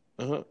ground.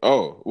 Uh-huh.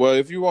 Oh, well,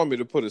 if you want me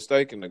to put a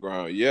stake in the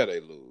ground, yeah, they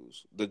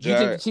lose. You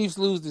think the Chiefs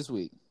lose this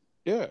week?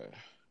 Yeah.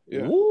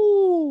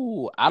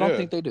 Ooh, I don't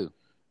think they do.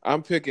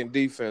 I'm picking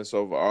defense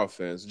over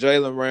offense.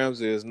 Jalen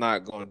Ramsey is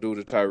not going to do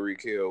to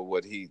Tyreek Hill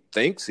what he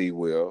thinks he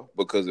will,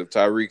 because if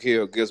Tyreek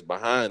Hill gets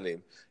behind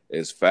him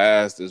as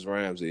fast as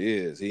Ramsey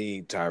is, he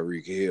ain't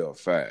Tyreek Hill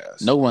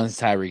fast. No one's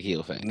Tyreek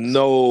Hill fast.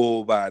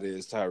 Nobody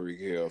is Tyreek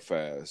Hill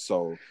fast.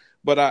 So,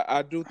 but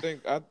I do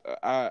think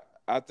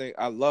I think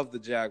I love the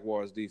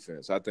Jaguars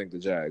defense. I think the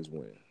Jags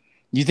win.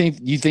 You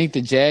think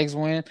the Jags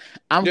win?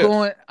 I'm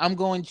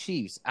going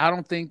Chiefs. I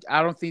don't think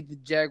the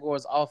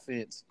Jaguars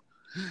offense,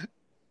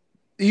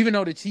 even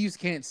though the Chiefs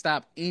can't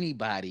stop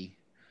anybody,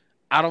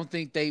 I don't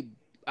think they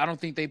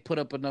put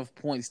up enough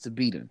points to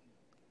beat them.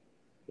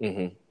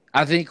 Mm-hmm.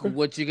 I think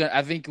what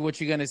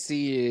you're gonna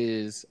see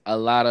is a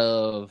lot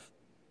of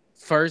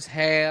first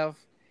half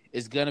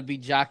is gonna be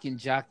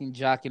jocking.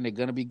 They're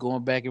gonna be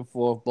going back and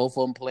forth. Both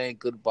of them playing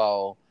good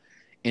ball.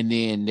 And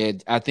then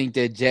I think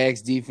that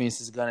Jags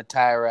defense is gonna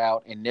tire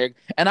out, and I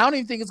don't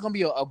even think it's gonna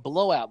be a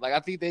blowout. Like I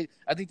think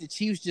the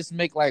Chiefs just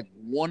make like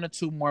one or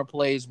two more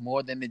plays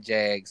more than the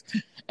Jags,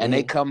 and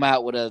they come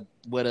out with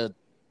a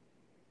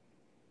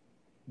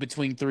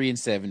between 3 and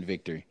 7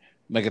 victory,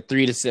 like a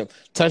 3 to 7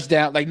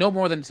 touchdown, like no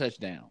more than a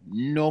touchdown.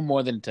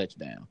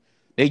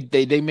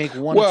 They make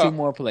one or two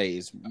more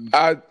plays.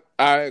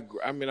 I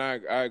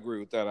agree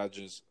with that.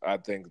 I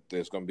think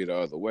it's going to be the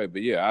other way.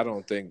 But yeah, I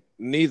don't think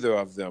neither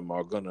of them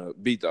are going to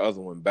beat the other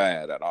one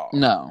bad at all.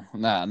 No,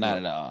 not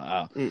at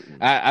all.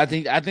 I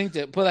think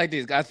that put it like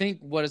this. I think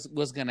what's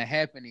going to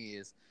happen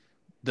is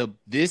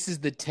this is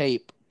the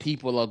tape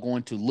people are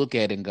going to look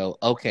at and go,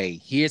 okay,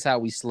 here's how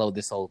we slow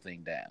this whole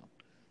thing down.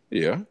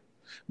 Yeah.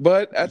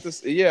 But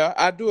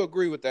I do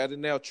agree with that,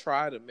 and they'll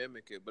try to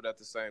mimic it. But at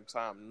the same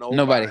time,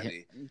 nobody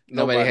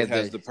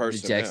has the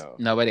personnel.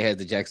 Nobody has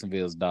the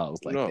Jacksonville's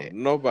dogs like that.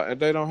 Nobody.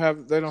 They don't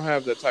have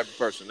that type of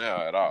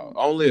personnel at all.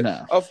 Only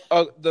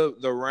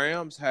the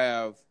Rams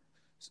have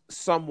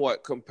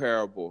somewhat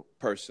comparable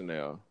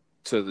personnel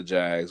to the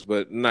Jags,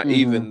 but not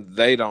even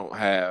they don't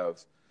have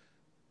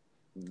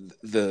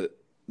the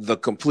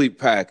complete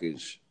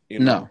package.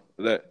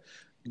 That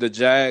the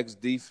Jags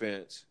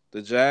defense.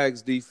 The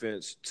Jags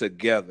defense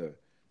together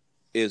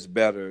is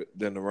better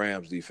than the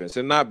Rams defense,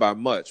 and not by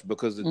much,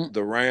 because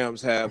the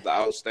Rams have the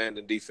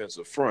outstanding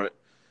defensive front,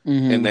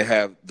 and they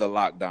have the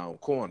lockdown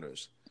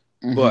corners,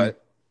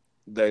 but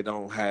they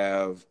don't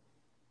have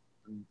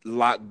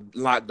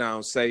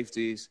lockdown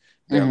safeties.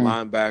 Their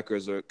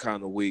linebackers are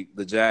kind of weak.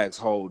 The Jags'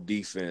 whole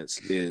defense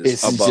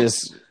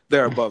is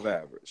they're above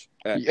average.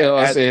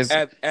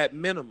 At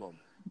minimum,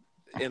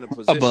 in a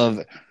position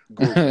above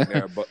grouping,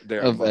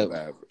 they're above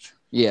average.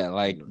 Yeah,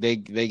 like they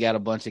got a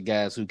bunch of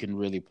guys who can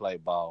really play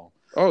ball.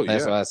 Oh,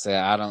 that's why I say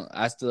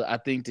I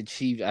think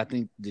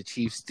the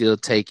Chiefs still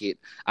take it.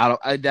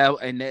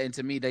 And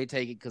to me they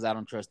take it because I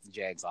don't trust the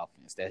Jags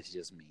offense. That's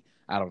just me.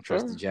 I don't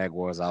trust the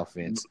Jaguars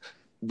offense.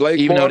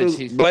 Blake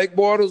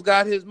Bortles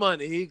got his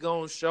money. He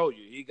gonna show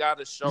you. He got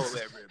to show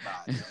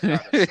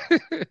everybody.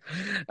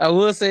 I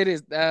will say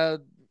this.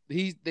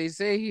 They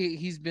say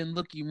he's been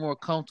looking more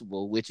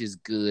comfortable, which is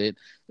good,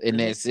 and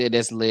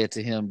that's led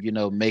to him,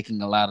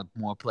 making a lot of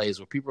more plays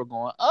where people are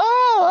going,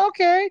 "Oh,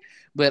 okay."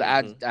 But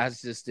I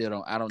just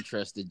still don't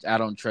trust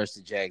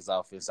the Jags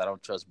offense. I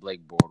don't trust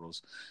Blake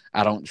Bortles.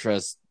 I don't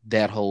trust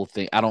that whole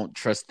thing. I don't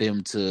trust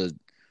them to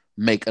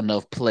make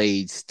enough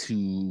plays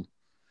to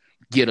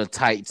get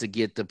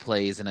the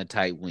plays and a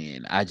tight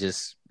win. The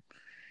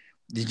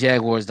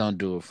Jaguars don't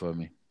do it for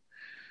me.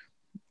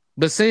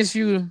 But since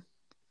you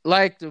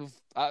like the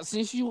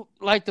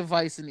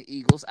Vice and the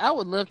Eagles, I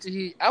would love to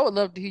hear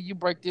you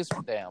break this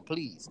one down,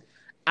 please.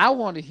 I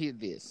want to hear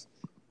this.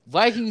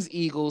 Vikings,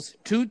 Eagles,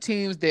 two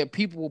teams that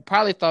people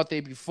probably thought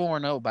they'd be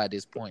 4-0 by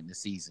this point in the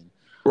season.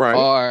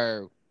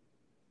 Right.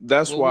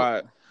 That's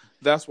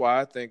why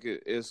I think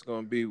it's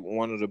going to be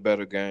one of the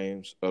better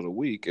games of the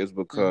week, is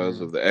because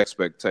of the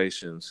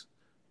expectations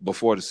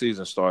before the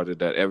season started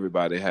that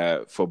everybody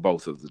had for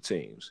both of the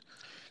teams.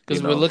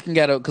 Because we're looking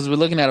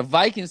at a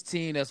Vikings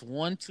team that's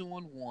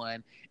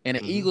 1-2-1 and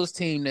an Eagles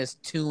team that's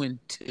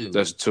 2-2.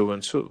 That's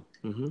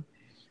 2-2.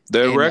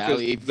 Their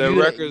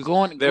records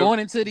going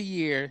into the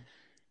year,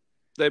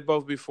 they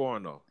both be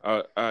 4-0.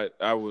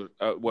 I would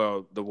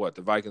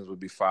the Vikings would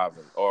be 5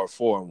 or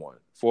 4-1,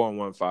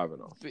 4-1,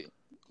 5-0.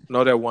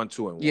 No, they're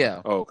 1-2-1.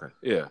 Yeah. Oh, okay.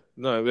 Yeah.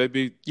 No, they'd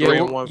be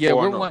 3-1,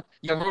 4-0.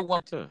 We're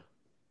 1.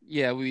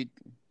 Yeah,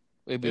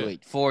 it'd be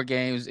 4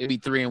 games. It'd be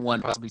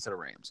 3-1, possibly to the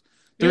Rams.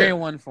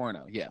 3-1,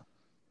 4-0. Yeah.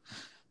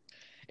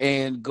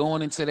 And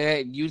going into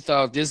that, you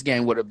thought this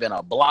game would have been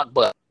a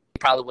blockbuster.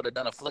 Probably would have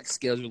done a flex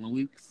schedule in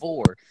week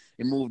 4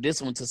 and moved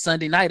this one to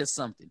Sunday night or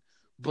something.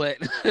 But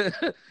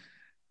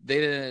they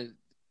didn't.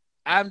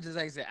 I'm just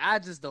like I said, I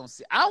just don't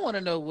see. I want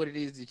to know what it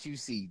is that you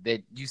see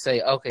that you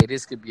say, okay,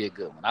 this could be a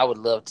good one. I would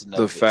love to know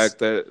the fact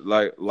that,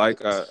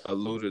 like I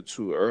alluded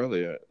to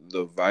earlier,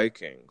 the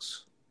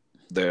Vikings,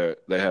 they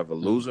have a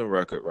losing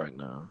record right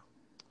now.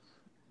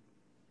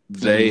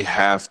 They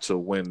have to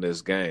win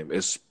this game,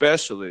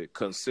 especially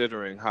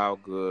considering how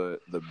good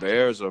the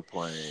Bears are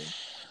playing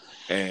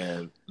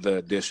and the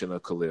addition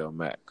of Khalil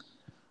Mack.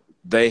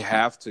 They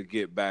have to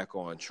get back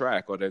on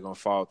track or they're going to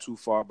fall too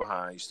far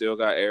behind. You still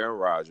got Aaron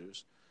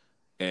Rodgers,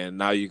 and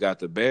now you got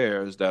the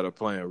Bears that are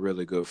playing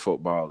really good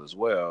football as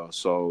well.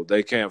 So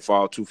they can't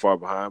fall too far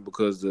behind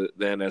because the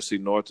NFC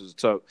North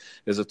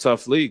is a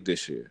tough league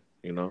this year.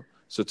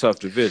 It's a tough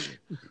division.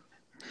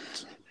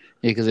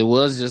 Yeah, because it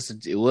was just a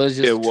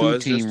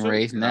 2-team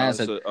race. Now it's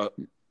a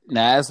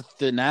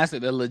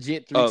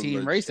legit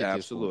 3-team race.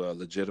 Absolutely, a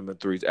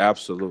legitimate 3.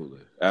 Absolutely.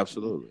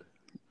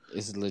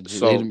 It's a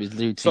legitimate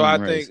 3-team race. So I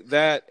think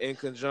that in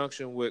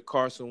conjunction with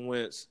Carson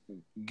Wentz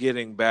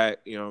getting back,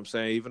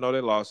 even though they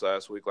lost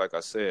last week, like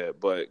I said,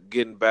 but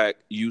getting back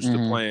used to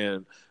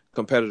playing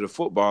competitive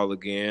football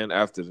again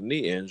after the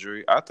knee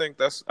injury, I think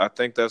that's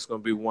going to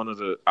be one of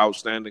the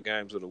outstanding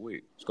games of the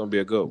week. It's going to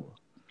be a good one.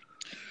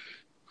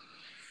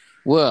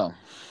 Well,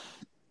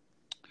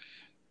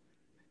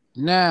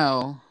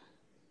 now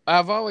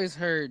I've always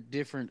heard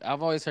different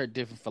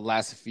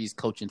philosophies,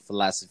 coaching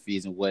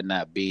philosophies and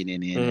whatnot being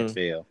in the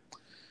NFL.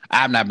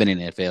 I've not been in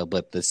the NFL,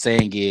 but the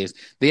saying is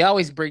they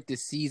always break the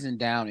season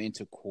down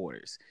into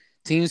quarters.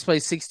 Teams play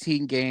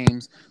 16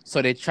 games,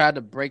 so they try to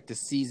break the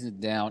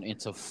season down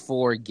into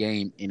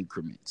 4-game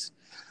increments.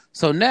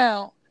 So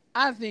now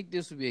I think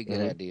this would be a good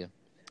idea.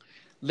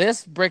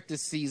 Let's break the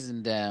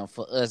season down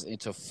for us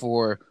into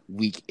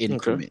 4-week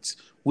increments.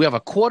 Okay. We have a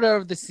quarter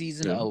of the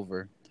season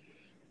over.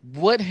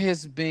 What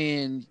has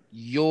been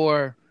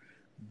your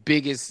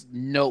biggest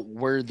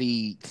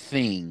noteworthy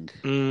thing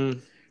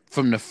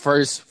from the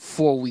first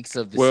 4 weeks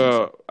of the season?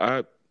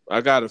 Well,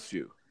 I got a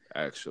few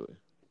actually.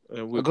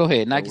 And go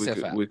ahead, knock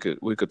yourself out. We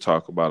could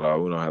talk about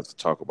all. We don't have to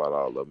talk about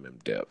all of them in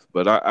depth,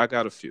 but I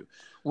got a few.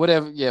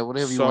 Whatever you want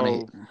to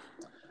hit.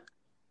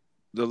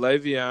 The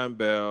Le'Veon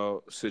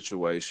Bell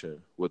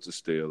situation with the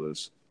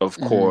Steelers, of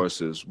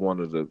course, is one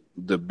of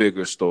the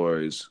bigger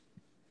stories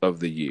of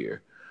the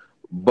year.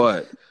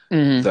 But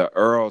the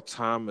Earl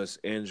Thomas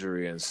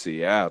injury in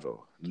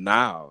Seattle,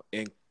 now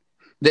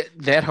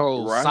that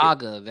whole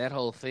saga, that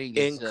whole thing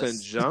is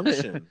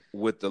conjunction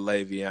with the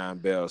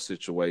Le'Veon Bell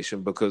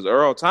situation, because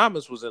Earl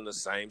Thomas was in the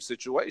same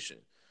situation.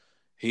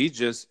 He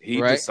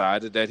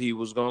decided that he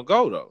was going to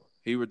go, though.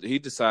 He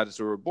decided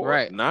to report.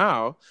 Right.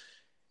 Now,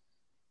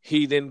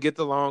 he didn't get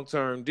the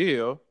long-term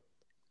deal,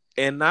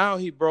 And now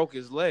he broke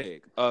his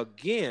leg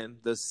again,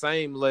 the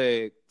same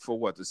leg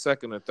for the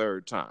second or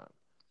third time.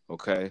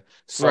 Okay,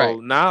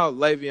 so now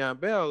Le'Veon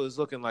Bell is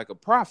looking like a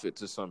prophet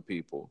to some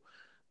people.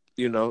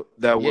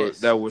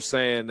 That were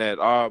saying that,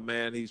 oh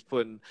man, he's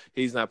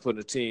not putting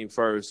the team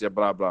first,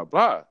 blah blah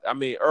blah. I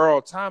mean,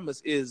 Earl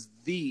Thomas is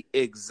the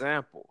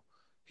example.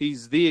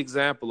 He's the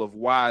example of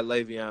why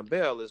Le'Veon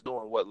Bell is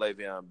doing what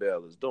Le'Veon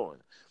Bell is doing.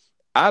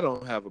 I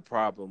don't have a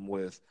problem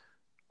with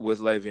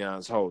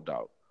Le'Veon's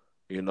holdout.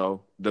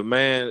 The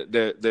man,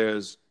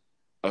 there's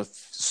a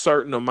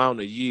certain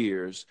amount of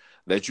years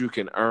that you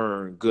can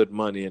earn good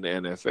money in the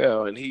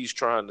NFL, and he's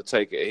trying to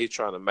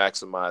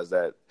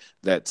maximize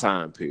that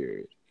time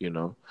period.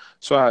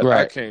 So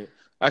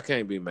I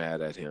can't be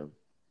mad at him.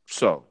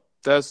 So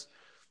that's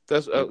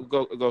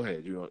go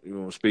ahead. You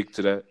want to speak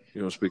to that?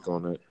 You want to speak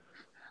on that?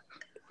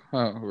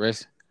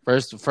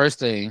 First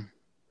thing,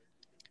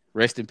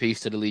 rest in peace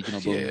to the Legion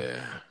of Boom.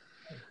 Yeah.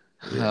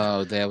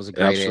 Oh, that was a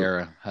great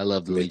era. I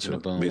love the Legion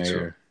of Boom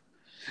era.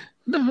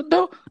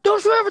 No,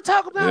 don't you ever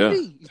talk about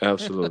me.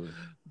 Absolutely.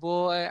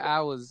 Boy,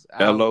 I watched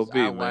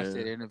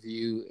that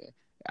interview.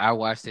 I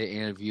watched that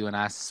interview and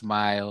I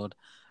smiled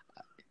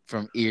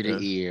from ear to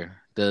ear.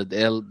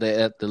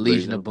 The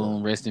Legion of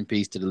Boom. Rest in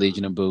peace to the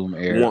Legion of Boom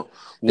era.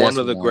 One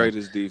of the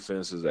greatest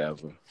defenses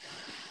ever.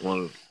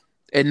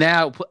 And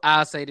now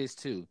I'll say this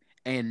too.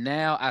 And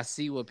now I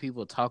see what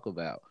people talk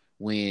about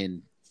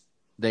when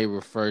they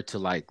refer to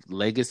like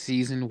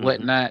legacies and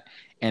whatnot,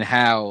 and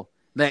how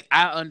like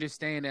I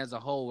understand as a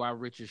whole why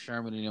Richard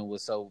Sherman and them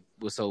was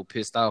so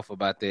pissed off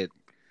about that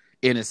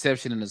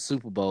interception in the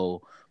Super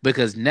Bowl,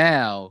 because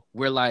now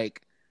we're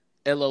like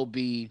LOB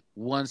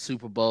won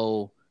Super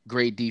Bowl,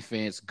 great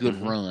defense,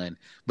 good run.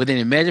 But then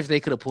imagine if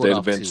they could have pulled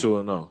off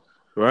 2-0.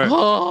 Right.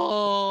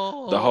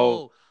 Oh, the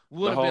whole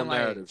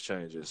narrative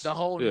changes. The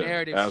whole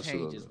narrative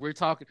changes. We're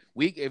talking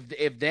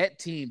if that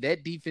team,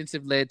 that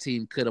defensive led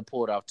team could have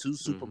pulled off 2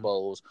 Super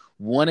Bowls,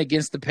 one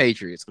against the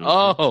Patriots. We're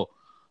probably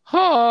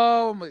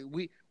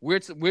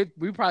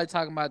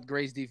talking about the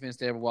greatest defense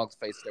to ever walk the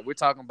face of that.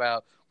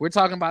 We're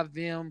talking about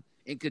them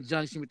in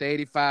conjunction with the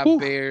 85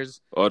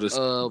 Bears, or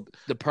the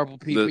purple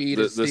PPE,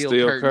 the steel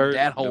curtain,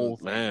 that whole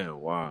thing. Man,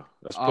 wow.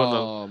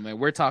 Man,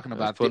 we're talking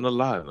about putting a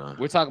lot on.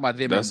 We're talking about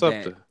them. That's up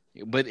there.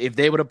 But if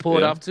they would have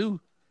pulled off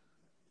 2,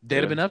 they'd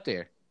have been up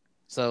there.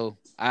 So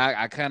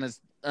I kind of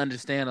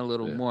understand a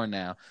little more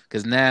now,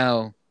 because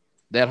now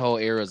that whole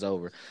era is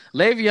over.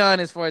 Le'Veon,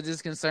 as far as this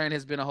is concerned,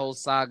 has been a whole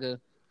saga.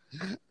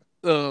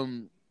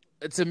 To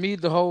me,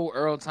 the whole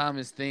Earl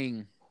Thomas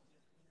thing,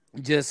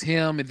 just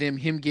him and then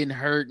him getting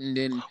hurt and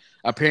then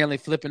apparently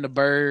flipping the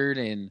bird,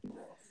 and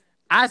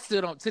I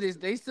still don't. To this,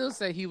 they still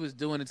say he was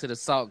doing it to the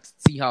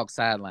Seahawks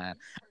sideline.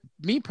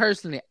 Me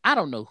personally, I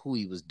don't know who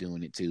he was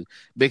doing it to,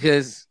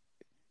 because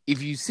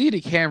if you see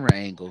the camera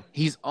angle,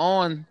 he's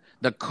on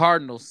the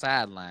Cardinals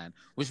sideline,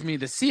 which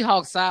means the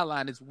Seahawks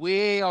sideline is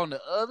way on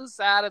the other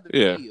side of the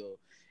field,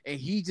 and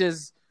he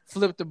just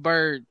flipped the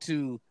bird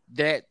to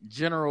that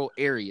general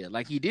area.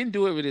 Like, he didn't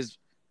do it with his,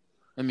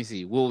 let me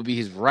see, what would be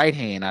his right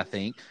hand, I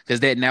think,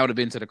 because that now would have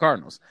been to the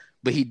Cardinals.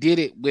 But he did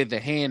it with the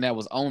hand that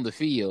was on the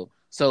field.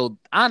 So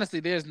honestly,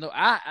 there's no,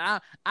 I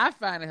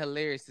find it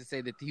hilarious to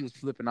say that he was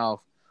flipping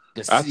off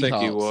the Seahawks. I think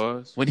he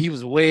was when he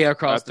was way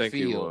across the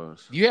field. He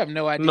was. You have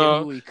no idea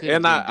who he could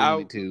have been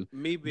doing it to.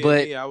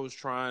 Me, I was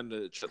trying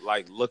to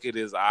look at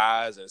his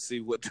eyes and see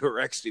what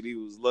direction he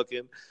was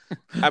looking.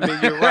 I mean,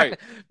 you're right.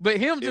 But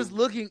him just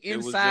looking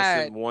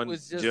inside it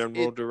was just in one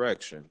general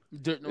direction.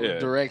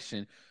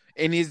 Direction.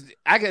 And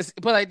I guess,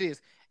 put it like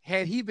this.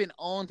 Had he been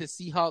on the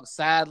Seahawks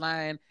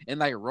sideline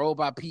and like rolled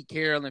by Pete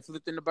Carroll and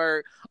flipped in the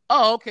bird,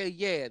 that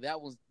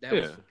was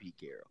for Pete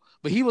Carroll.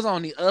 But he was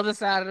on the other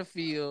side of the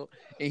field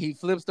and he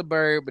flips the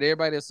bird, but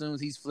everybody assumes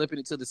he's flipping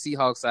it to the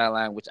Seahawks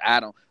sideline,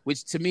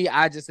 which to me,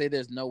 I just say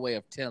there's no way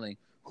of telling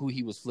who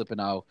he was flipping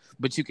off.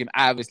 But you can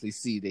obviously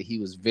see that he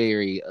was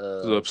very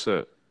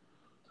upset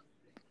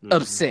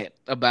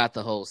about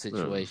the whole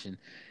situation.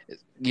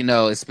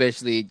 Yeah.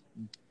 Especially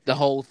the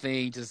whole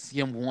thing, just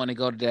him wanting to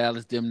go to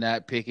Dallas, them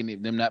not picking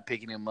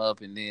him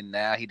up, and then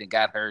now he done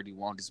got hurt. He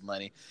wanted his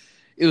money.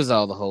 It was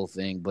all the whole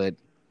thing. But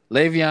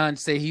Le'Veon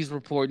say he's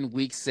reporting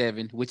week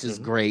 7, which is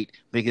great,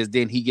 because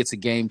then he gets a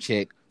game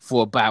check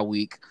for a bye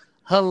week.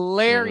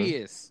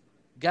 Hilarious.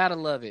 Gotta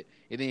love it.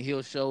 And then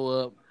he'll show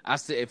up. I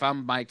said, if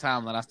I'm Mike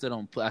Tomlin, I still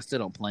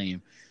don't play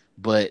him.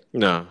 But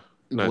no,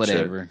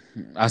 whatever.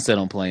 I still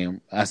don't play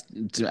him. I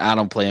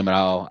don't play him at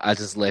all. I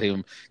just let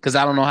him, because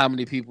I don't know how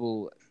many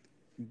people.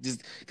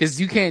 Just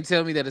because you can't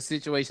tell me that a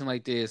situation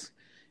like this,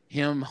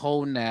 him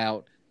holding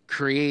out,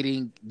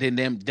 creating, then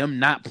them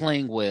not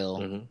playing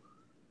well,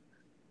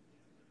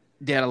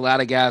 that a lot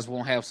of guys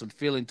won't have some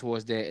feeling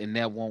towards that, and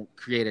that won't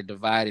create a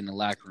divide in the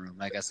locker room.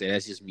 Like I said,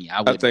 that's just me.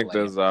 I think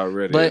there's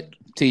already,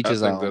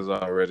 there's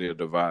already a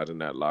divide in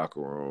that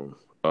locker room.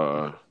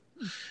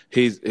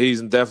 He's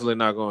definitely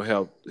not going to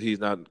help. He's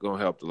not going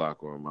to help the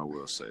locker room. I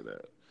will say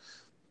that.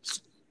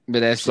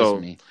 But that's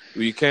just me.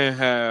 You can't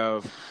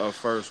have a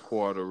first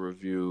quarter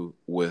review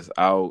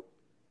without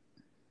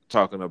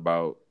talking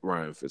about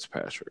Ryan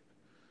Fitzpatrick.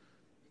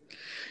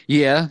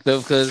 Yeah,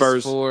 because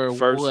first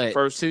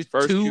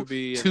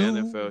QB in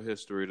NFL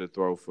history to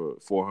throw for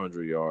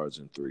 400 yards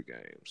in 3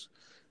 games.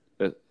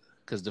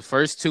 Because the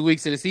first 2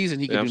 weeks of the season,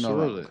 he could do no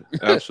wrong.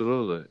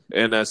 Absolutely.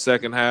 And that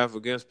second half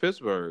against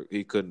Pittsburgh,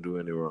 he couldn't do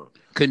any wrong.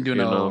 Couldn't do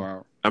no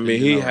wrong. I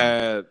mean, he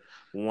had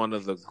one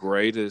of the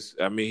greatest.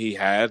 I mean, he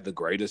had the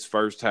greatest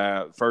first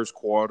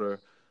quarter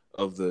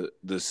of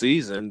the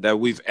season that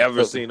we've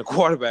ever seen a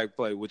quarterback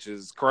play, which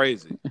is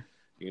crazy.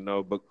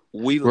 But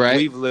we've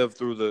lived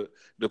through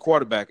the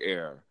quarterback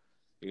era.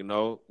 We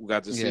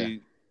got to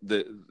see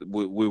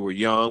we were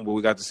young, but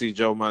we got to see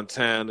Joe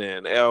Montana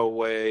and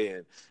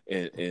Elway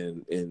and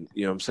you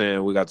know what I'm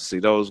saying? We got to see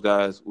those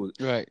guys.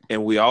 Right.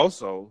 And we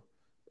also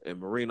in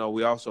Marino,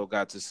 we also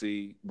got to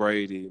see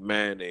Brady,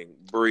 Manning,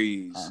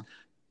 Breeze,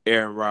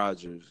 Aaron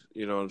Rodgers.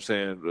 You know what I'm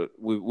saying?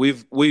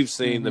 We've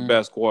seen the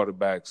best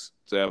quarterbacks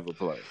to ever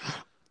play.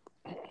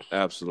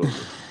 Absolutely.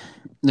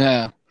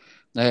 Now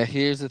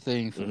here's the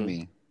thing for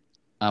me.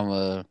 I'm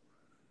going to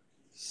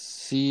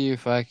see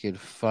if I could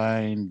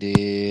find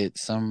it.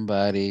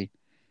 Somebody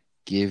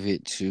give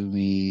it to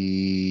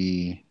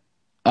me.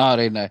 Oh,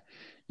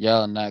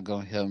 y'all are not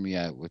going to help me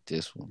out with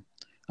this one.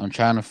 I'm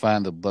trying to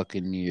find the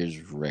Buccaneers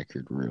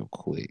record real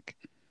quick.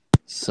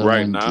 Someone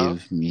right now?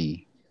 Give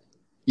me.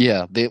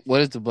 Yeah,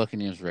 what is the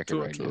Buccaneers record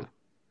right now?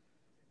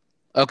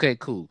 Okay,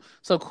 cool.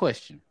 So,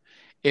 question.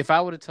 If I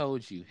would have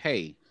told you,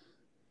 hey,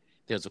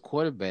 there's a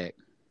quarterback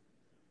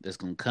that's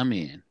going to come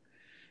in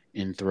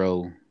and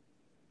throw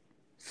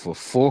for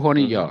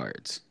 400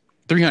 yards,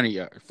 300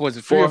 yards. Was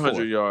it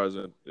 400 yards?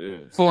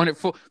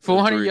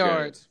 400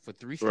 yards for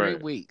 3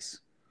 straight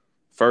weeks.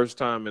 First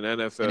time in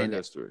NFL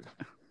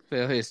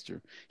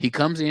history. He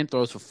comes in,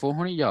 throws for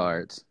 400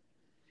 yards,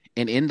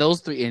 and in those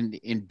 3,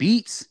 and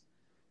beats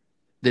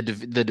the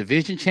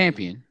division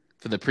champion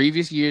for the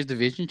previous year's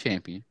division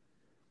champion,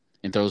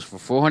 and throws for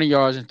 400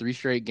 yards in 3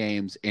 straight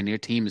games, and their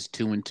team is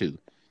 2-2.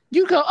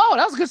 You go, oh,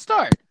 that was a good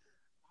start.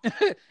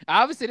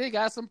 Obviously, they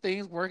got some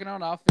things working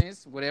on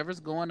offense. Whatever's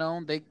going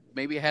on, they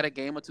maybe had a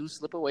game or 2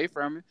 slip away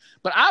from it.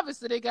 But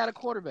obviously, they got a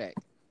quarterback.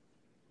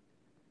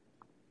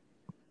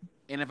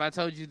 And if I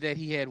told you that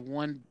he had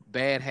one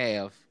bad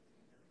half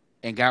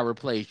and got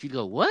replaced, you'd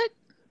go, what?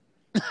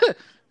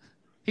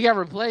 He got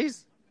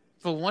replaced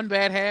for one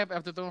bad half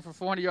after throwing for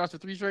 400 yards for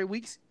 3 straight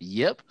weeks?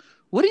 Yep.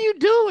 What are you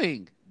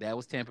doing? That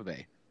was Tampa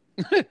Bay.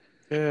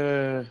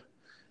 It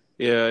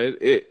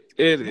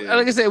is.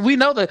 Like I said, we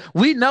know the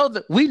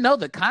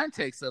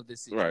context of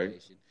this situation,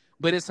 right.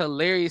 But it's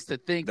hilarious to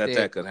think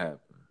that could happen.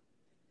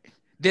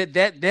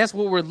 That's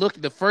what we're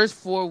looking. The first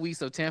 4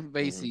 weeks of Tampa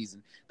Bay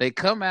season, they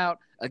come out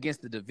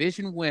against the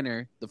division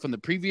winner from the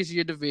previous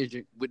year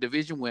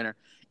division winner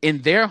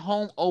in their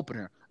home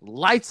opener,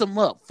 lights them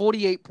up,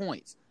 48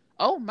 points.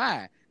 Oh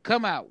my!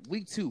 Come out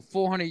week 2,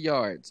 400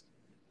 yards,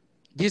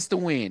 gets the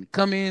win.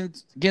 Come in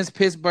against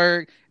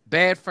Pittsburgh,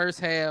 bad first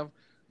half,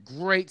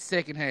 great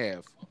second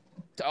half.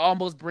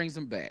 Almost brings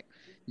them back.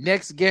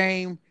 Next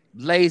game,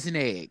 lays an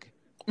egg.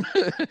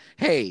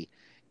 Hey,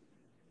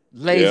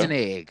 lays an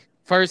egg.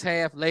 First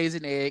half, lays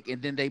an egg,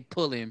 and then they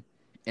pull him,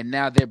 and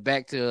now they're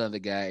back to the other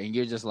guy, and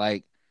you're just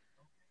like,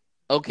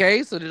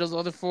 okay, so those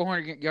other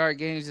 400-yard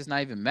games just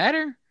not even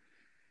matter?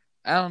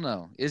 I don't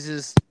know. It's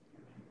just,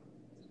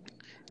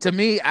 to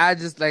me,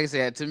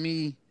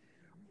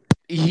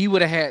 it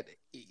would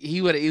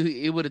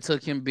have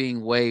took him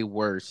being way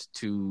worse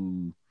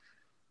to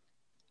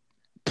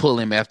pull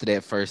him after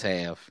that first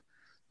half,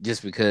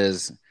 just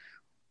because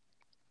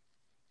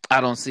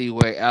I don't see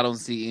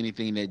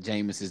anything that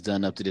Jameis has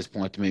done up to this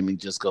point to make me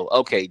just go,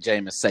 okay,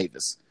 Jameis, save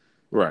us.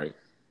 Right.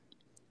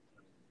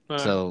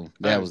 So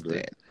that was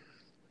that.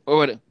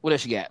 Or what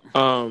else you got?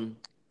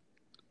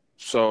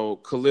 So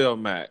Khalil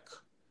Mack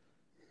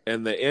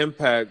and the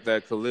impact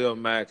that Khalil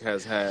Mack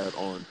has had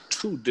on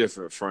 2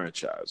 different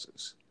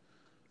franchises.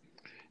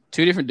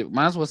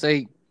 Might as well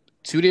say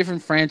 2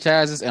 different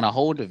franchises and a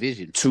whole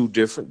division. 2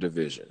 different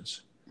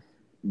divisions.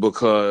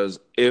 Because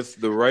if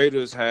the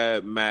Raiders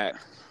had Mack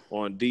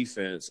on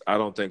defense, I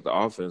don't think the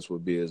offense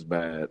would be as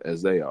bad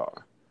as they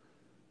are.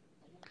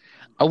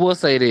 I will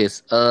say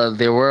this.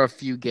 There were a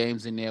few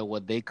games in there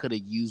where they could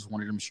have used one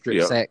of them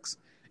strip sacks,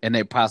 and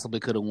they possibly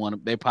could have won.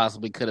 They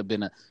possibly could have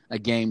been a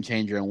game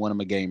changer and won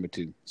them a game or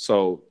 2.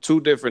 So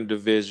 2 different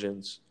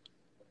divisions,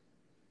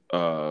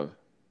 2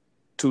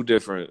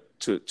 different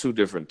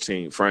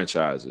team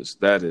franchises.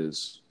 That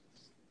is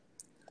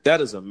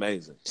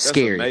amazing.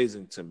 Scary. That's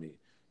amazing to me.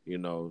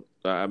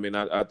 I mean,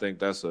 I think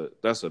that's a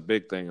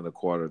big thing in the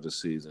quarter of the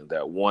season,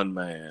 that one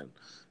man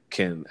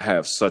can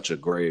have such a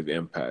grave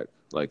impact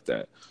like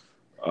that.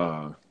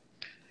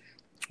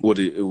 What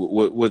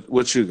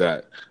you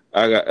got?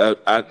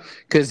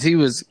 Because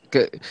here's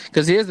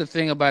the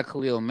thing about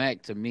Khalil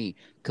Mack to me.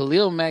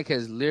 Khalil Mack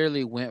has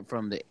literally went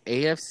from the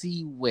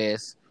AFC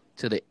West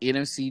to the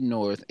NFC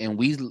North, and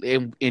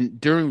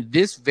during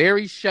this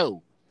very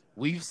show,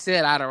 we've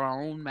said out of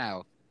our own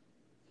mouth,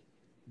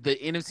 the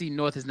NFC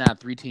North is not a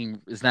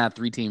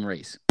 3-team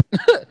race.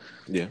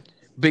 Yeah.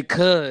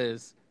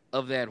 Because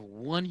of that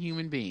one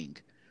human being.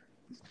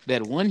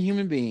 That one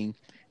human being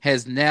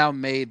has now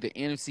made the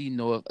NFC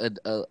North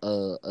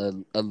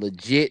a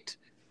legit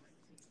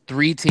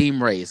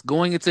 3-team race.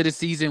 Going into the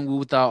season,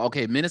 we thought,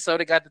 okay,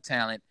 Minnesota got the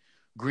talent,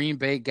 Green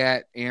Bay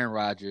got Aaron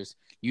Rodgers.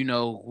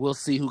 We'll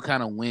see who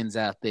kind of wins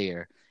out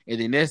there. And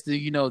then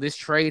this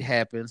trade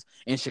happens,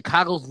 and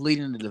Chicago's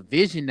leading the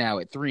division now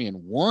at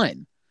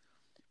 3-1.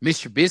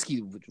 Mr.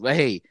 Trubisky,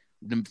 hey,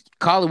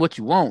 call it what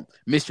you want.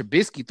 Mr.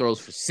 Trubisky throws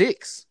for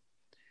 6.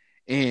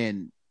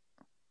 And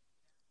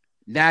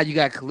now you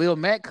got Khalil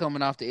Mack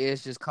coming off the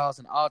edge, just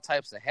causing all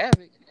types of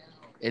havoc.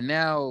 And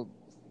now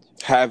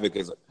havoc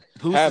is an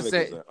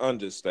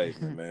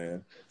understatement,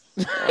 man.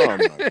 Oh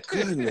my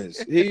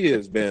goodness, he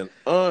has been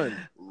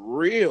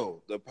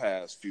unreal the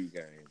past few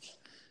games.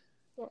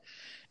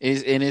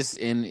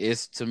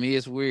 It's to me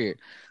it's weird.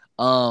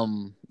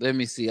 Let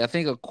me see. I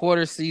think a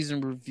quarter season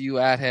review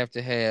I'd have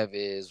to have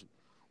is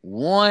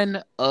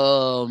one.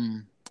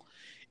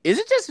 Is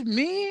it just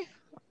me,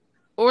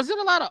 or is it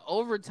a lot of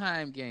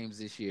overtime games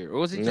this year,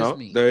 or is it just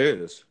me?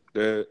 There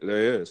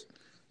is.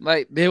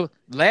 Like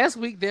last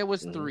week there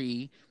was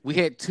 3. We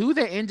had 2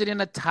 that ended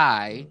in a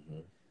tie.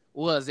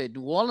 Was it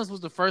New Orleans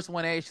was the first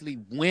one to actually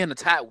win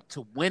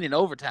an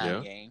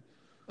overtime game?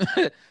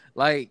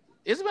 Like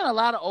it's been a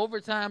lot of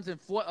overtimes and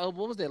what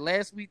was that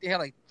last week? They had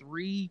like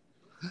 3.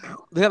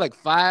 They had like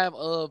 5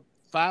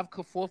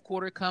 fourth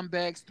quarter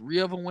comebacks. 3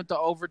 of them went to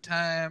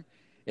overtime.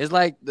 It's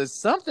like there's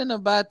something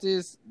about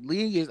this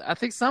league is I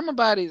think something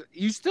about it.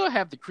 You still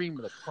have the cream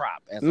of the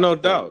crop, no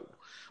doubt.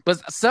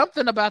 But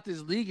something about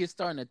this league is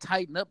starting to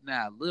tighten up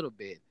now a little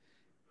bit,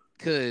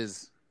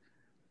 because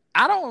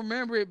I don't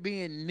remember it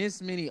being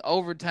this many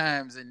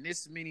overtimes and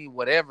this many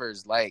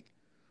whatevers like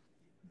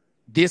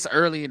this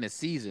early in the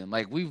season.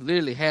 Like we've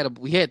literally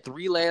we had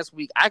 3 last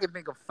week. I can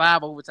think of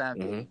 5 overtime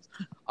games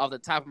off the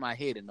top of my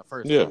head in the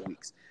first 4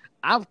 weeks.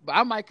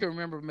 I might can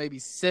remember maybe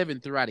 7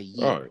 throughout a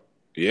year. Oh,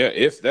 yeah,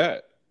 if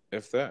that.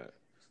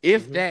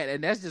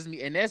 And that's just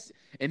me, and this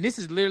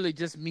is literally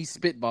just me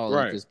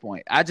spitballing at this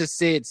point. I just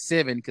said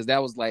 7 because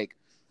that was like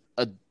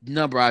a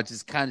number I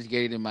just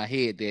conjugated in my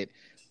head that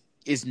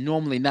it's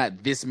normally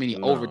not this many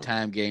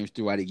overtime games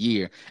throughout a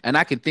year, and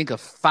I can think of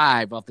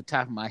 5 off the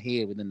top of my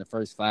head within the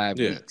first 5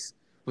 weeks,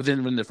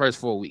 within the first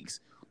 4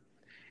 weeks.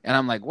 And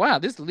I'm like, wow,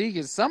 this league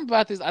is something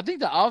about this. I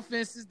think the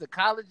offenses, the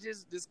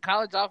colleges, this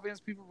college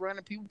offense, people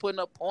running, people putting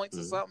up points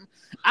or something.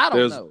 I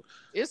don't know.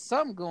 It's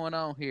something going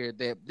on here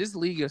that this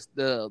league is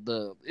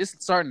it's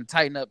starting to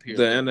tighten up here.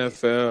 The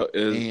NFL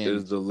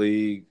is the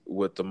league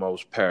with the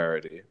most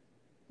parity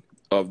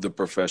of the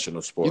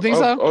professional sports. You think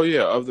so? Oh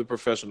yeah, of the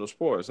professional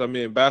sports. I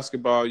mean,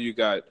 basketball, you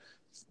got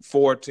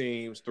 4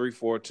 teams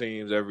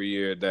every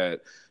year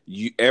that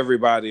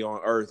everybody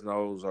on earth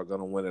knows are going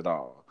to win it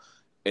all.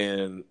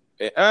 And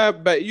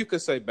but you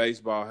could say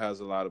baseball has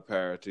a lot of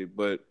parity,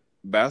 but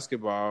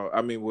basketball,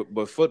 I mean,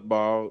 but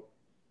football,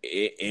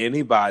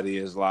 anybody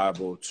is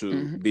liable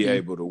to be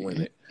able to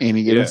win it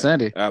any given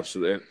Sunday.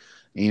 Absolutely,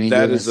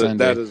 That is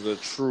a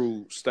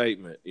true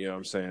statement. You know what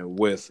I'm saying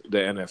with the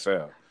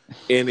NFL,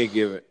 any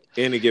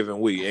given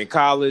week. In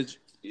college,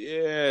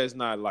 it's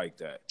not like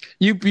that.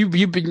 No.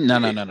 It's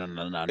not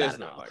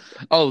like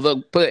that. Oh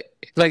look, but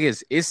like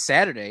it's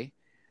Saturday.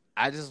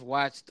 I just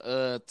watched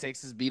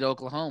Texas beat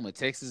Oklahoma.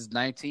 Texas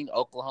 19,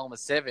 Oklahoma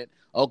 7.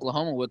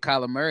 Oklahoma with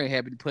Kyler Murray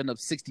had been putting up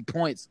 60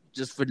 points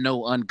just for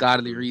no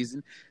ungodly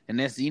reason. And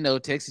that's,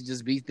 Texas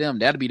just beat them.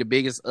 That'll be the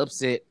biggest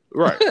upset.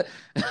 Right.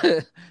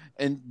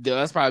 And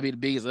that's probably the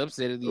biggest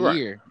upset of the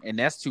year. And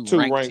that's two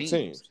ranked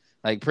teams.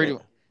 Like pretty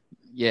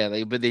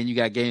but then you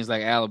got games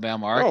like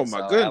Alabama, Arkansas.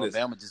 Oh my goodness.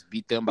 Alabama just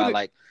beat them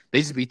by they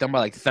just beat them by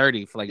like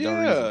 30 for like no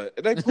reason.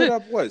 They put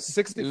up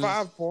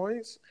 65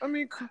 points? I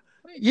mean,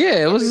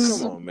 it was.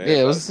 Come on, man.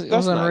 Yeah, it was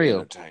unreal.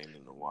 Not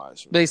entertaining to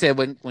watch. They said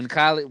when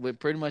college,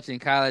 pretty much in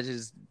college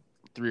is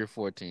 3 or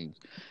 4 teams.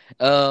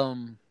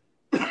 The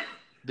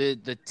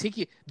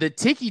ticky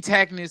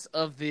tackness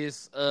of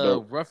this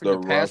roughing the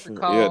passer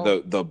call. Yeah,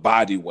 the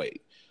body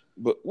weight.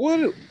 But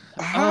what?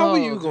 How are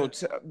you gonna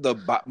tell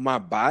my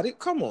body?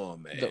 Come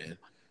on, man.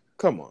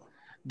 Come on.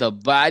 The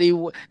body.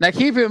 Now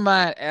keep in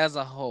mind, as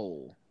a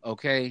whole,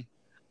 okay,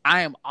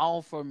 I am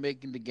all for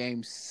making the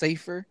game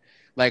safer.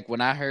 Like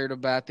when I heard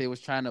about they was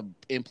trying to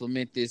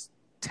implement this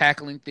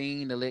tackling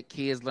thing to let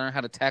kids learn how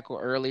to tackle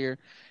earlier.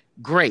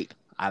 Great.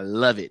 I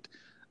love it.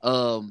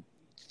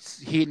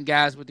 Hitting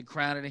guys with the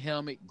crown of the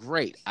helmet.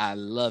 Great. I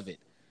love it.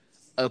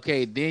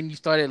 Okay, then you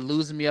started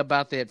losing me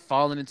about that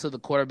falling into the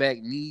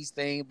quarterback knees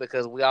thing,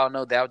 because we all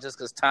know that was just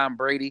because Tom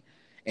Brady,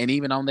 and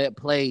even on that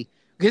play,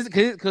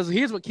 because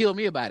here's what killed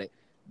me about it.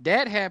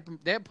 That happened.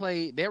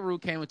 That rule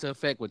came into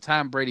effect when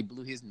Tom Brady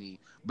blew his knee,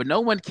 but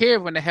no one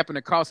cared when that happened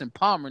to Carson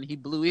Palmer and he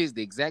blew his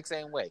the exact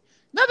same way.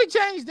 Nothing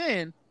changed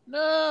then.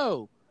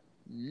 No,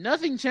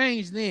 nothing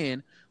changed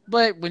then.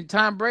 But when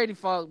Tom Brady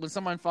when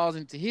someone falls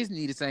into his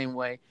knee the same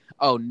way,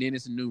 then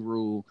it's a new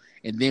rule,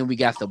 and then we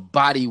got the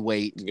body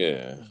weight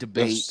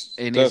debate,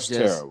 and that's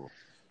terrible.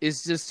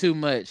 It's just too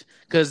much,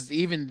 because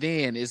even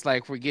then it's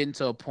like we're getting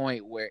to a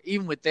point where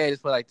even with that,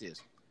 it's like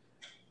this.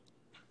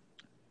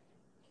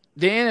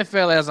 The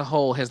NFL as a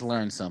whole has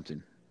learned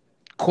something.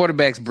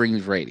 quarterbacks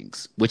brings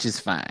ratings, which is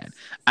fine.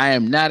 I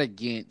am not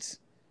against,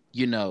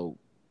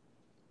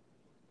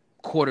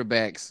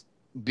 quarterbacks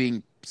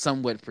being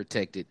somewhat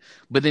protected,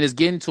 but then it's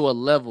getting to a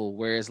level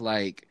where it's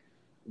like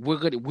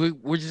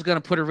we're just gonna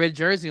put a red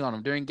jersey on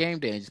them during game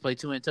day and just play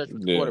 2 in touch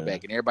with the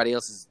quarterback, and everybody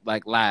else is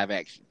like live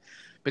action.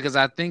 Because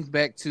I think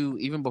back to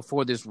even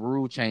before this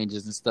rule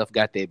changes and stuff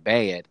got that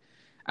bad,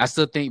 I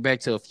still think back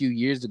to a few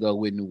years ago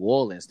with New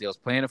Orleans. They was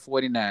playing the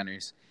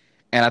 49ers,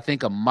 and I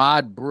think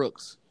Ahmad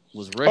Brooks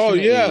was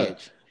rushing the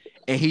edge,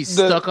 and he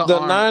stuck an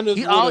arm. Niners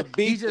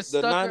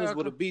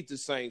would have beat the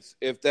Saints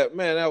if that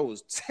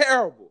was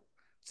terrible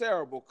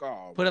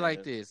call. Put it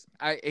like this: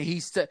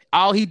 he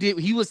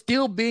was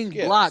still being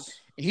blocked,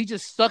 and he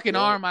just stuck an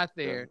arm out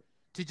there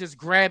to just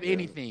grab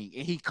anything,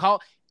 and he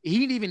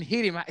didn't even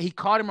hit him. He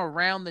caught him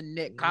around the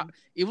neck. Mm-hmm.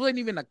 It wasn't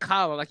even a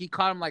collar. Like he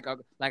caught him like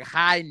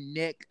high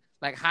neck,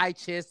 like high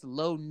chest,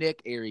 low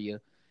neck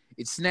area.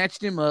 It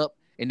snatched him up,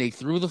 and they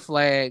threw the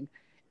flag.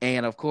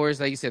 And of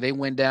course, like you said, they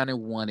went down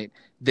and won it.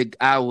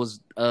 I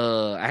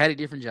had a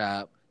different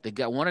job.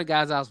 One of the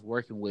guys I was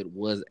working with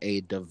was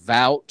a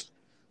devout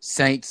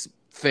Saints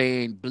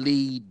fan,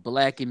 bleed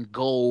black and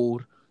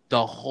gold,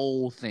 the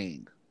whole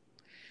thing.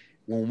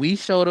 When we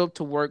showed up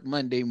to work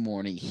Monday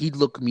morning, he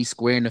looked me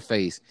square in the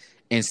face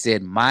and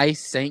said, "My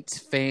Saints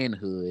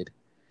fanhood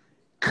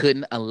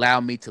couldn't allow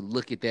me to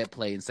look at that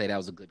play and say that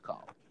was a good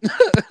call."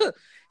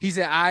 He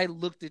said, "I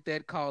looked at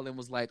that call and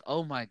was like,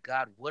 oh my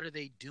God, what are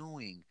they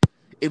doing?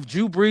 If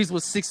Drew Brees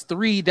was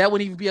 6'3", that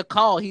wouldn't even be a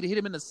call. He'd hit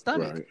him in the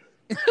stomach."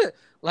 Right.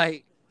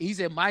 Like, he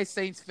said, my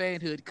Saints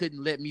fanhood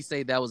couldn't let me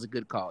say that was a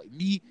good call.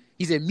 He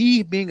said,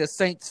 me being a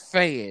Saints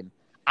fan,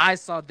 I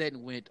saw that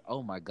and went,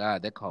 oh my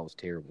God, that call was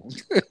terrible.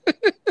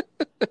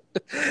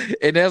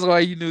 And that's why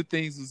you knew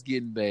things was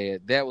getting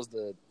bad. That was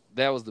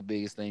the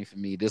biggest thing for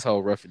me, this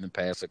whole roughing the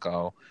passer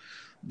call.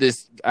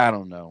 I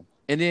don't know.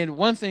 And then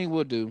one thing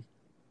we'll do,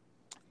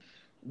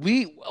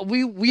 we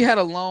had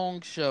a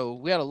long show.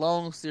 We had a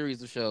long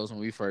series of shows when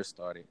we first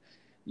started,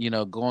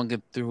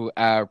 going through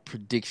our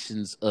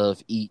predictions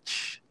of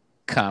each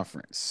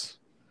conference,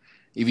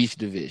 of each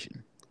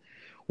division.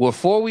 We're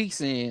 4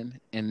 weeks in,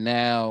 and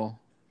now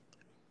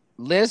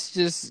let's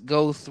just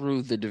go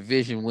through the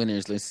division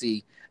winners. Let's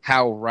see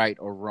how right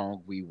or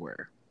wrong we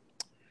were.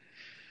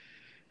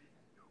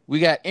 We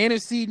got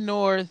NFC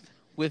North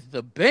with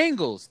the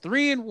Bengals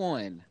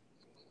 3-1.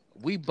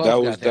 We both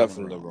that was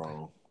definitely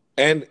wrong.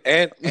 And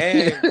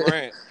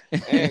Grant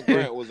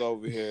was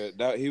over here.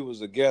 He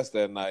was a guest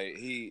that night.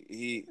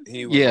 He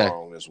was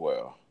wrong as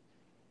well.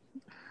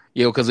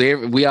 Yeah, because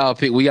we all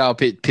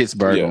picked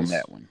Pittsburgh on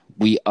that one.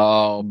 We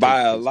all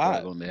by a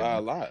lot. By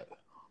a lot.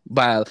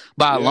 By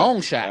a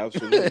long shot.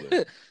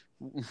 Absolutely.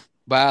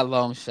 By a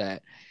long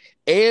shot.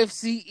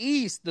 AFC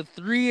East, the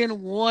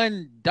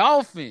 3-1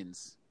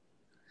 Dolphins.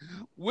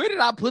 Where did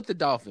I put the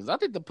Dolphins? I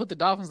think I put the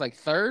Dolphins like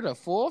third or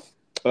fourth.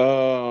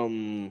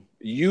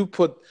 You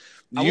put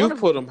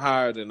them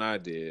higher than I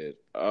did.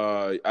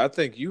 I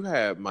think you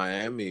had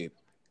Miami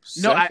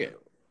second.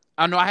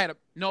 I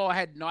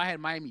had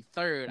Miami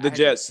third. The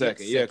Jets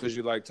second. Yeah, because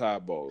you like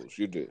Todd Bowles.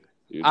 You did.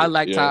 I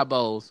like Todd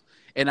Bowles.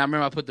 And I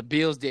remember I put the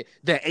Bills the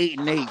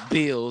 8-8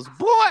 Bills.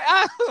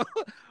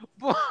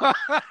 Boy,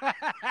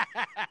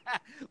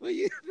 well,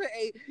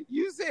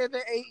 you said the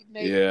 8-8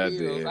 yeah, Bills. I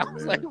did. I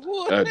was like,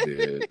 what? I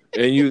did.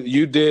 And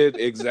you did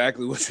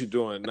exactly what you're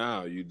doing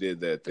now. You did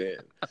that then.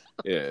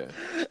 Yeah.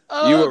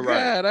 Oh, you were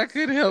right. God, I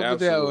couldn't help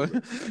Absolutely.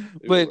 with that one.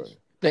 But right.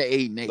 The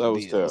 8-8 that Bills.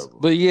 Was terrible.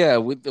 But yeah,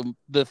 with the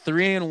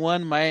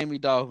 3-1 Miami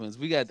Dolphins,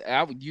 we got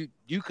you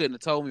couldn't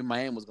have told me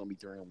Miami was gonna be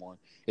 3-1.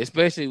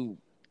 Especially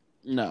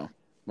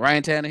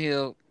Ryan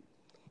Tannehill.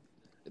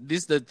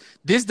 This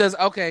does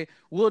okay.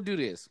 We'll do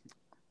this.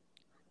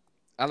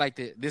 I like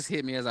that. This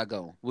hit me as I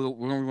go. We're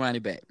gonna rewind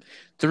it back.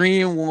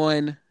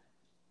 3-1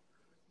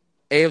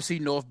 AFC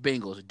North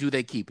Bengals. Do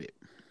they keep it?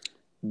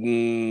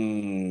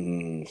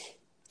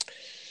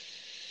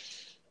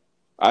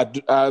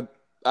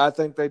 I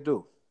think they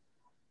do.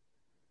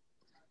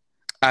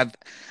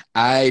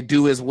 I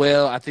do as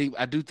well. I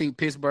do think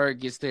Pittsburgh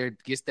gets their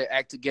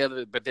act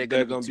together, but they're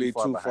going to be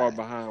too far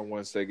behind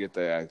once they get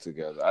their act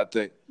together. I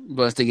think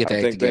once they get their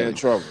act together, they're in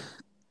trouble.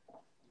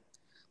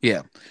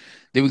 Yeah.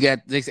 Then we got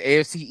this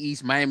AFC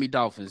East Miami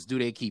Dolphins. Do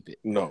they keep it?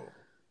 No.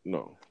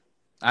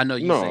 I know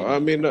you. No, I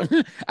mean,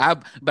 but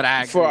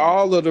I agree. For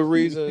all of the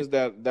reasons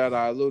that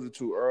I alluded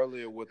to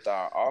earlier with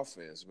our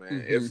offense,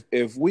 man. Mm-hmm.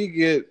 If we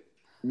get.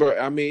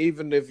 But I mean,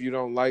 even if you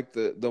don't like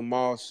the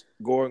Moss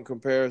Gordon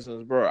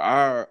comparisons, bro,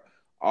 our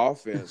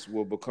offense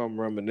will become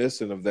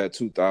reminiscent of that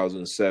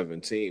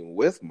 2017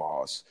 with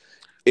Moss.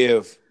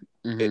 If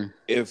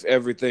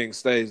everything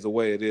stays the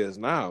way it is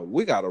now,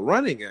 we got a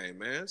running game,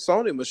 man.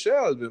 Sony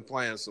Michel has been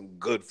playing some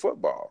good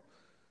football.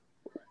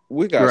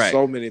 We got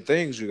so many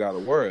things you got to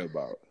worry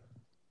about.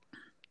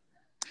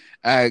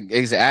 I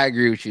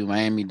agree with you.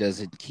 Miami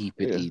doesn't keep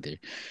it either.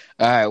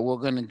 All right, we're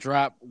gonna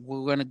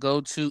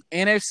go to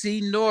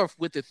NFC North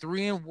with the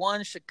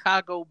 3-1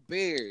 Chicago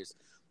Bears.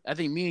 I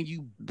think me and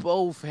you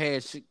both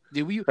had.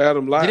 Did we had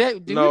them last?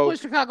 Did we put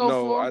Chicago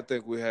fourth? I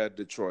think we had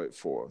Detroit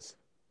fourth.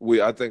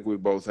 I think we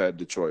both had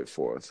Detroit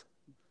fourth.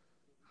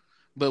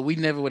 But we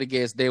never would have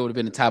guessed they would have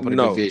been the top of the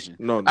division.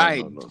 No. All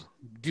right,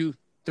 do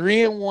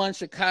 3-1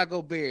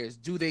 Chicago Bears?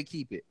 Do they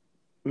keep it?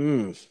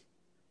 Man,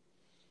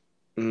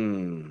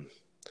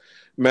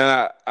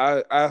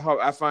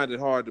 I find it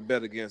hard to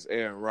bet against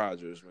Aaron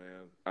Rodgers,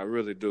 man. I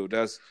really do.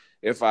 That's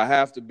if I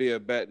have to be a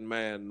betting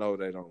man. No,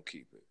 they don't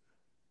keep it.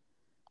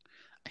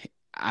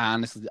 I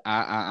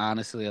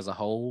honestly, as a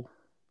whole,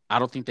 I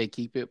don't think they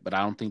keep it, but I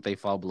don't think they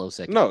fall below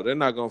second. No, they're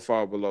not going to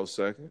fall below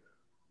second.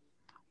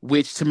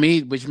 Which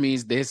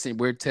means that's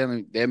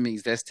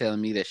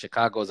telling me that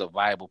Chicago is a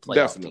viable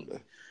playoff team.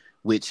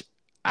 Which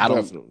I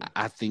don't. Definitely.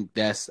 I think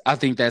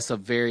that's a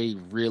very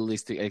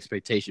realistic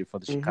expectation for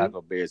the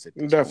Chicago Bears at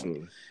this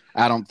Definitely. point.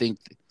 I don't think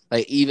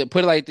either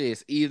put it like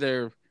this: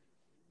 either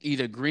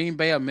Green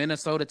Bay or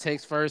Minnesota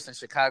takes first and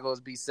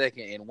Chicago's be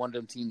second, and one of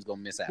them teams gonna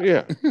miss out.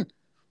 Yeah.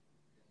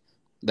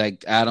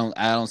 I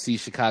don't see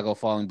Chicago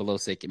falling below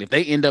second. If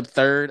they end up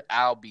third,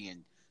 I'll be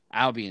in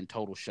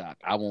total shock.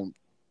 I won't.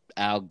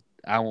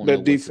 Their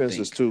defense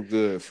is too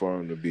good for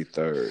them to be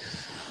third.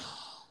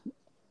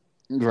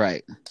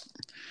 Right.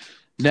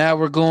 Now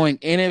we're going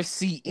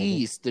NFC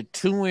East, the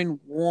 2-1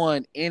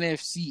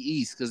 NFC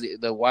East, because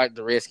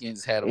the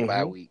Redskins had a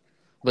bye week,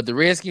 but the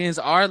Redskins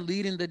are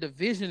leading the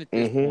division at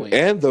this point.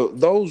 And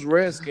those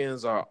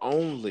Redskins are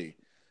only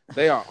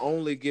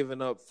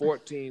giving up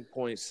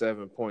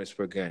 14.7 points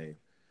per game.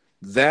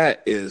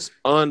 That is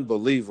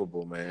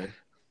unbelievable, man.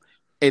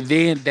 And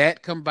then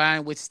that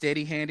combined with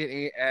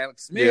steady-handed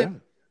Alex Smith. Yeah.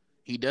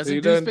 He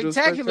doesn't do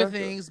spectacular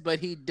things, but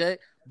he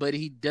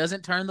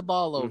doesn't turn the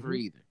ball over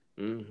either.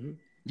 Mm-hmm.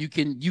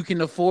 You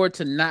can afford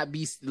to not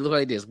be look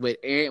like this with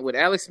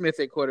Alex Smith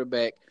at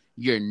quarterback.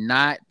 You're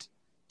not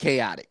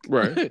chaotic,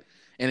 right?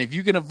 And if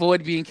you can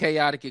avoid being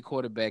chaotic at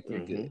quarterback,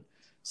 you're good.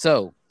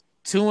 So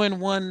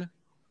 2-1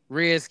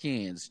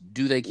 Redskins.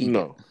 Do they keep it?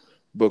 No,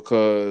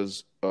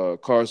 because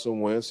Carson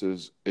Wentz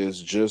is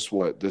just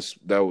what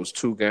that was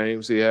 2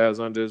 games he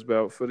has under his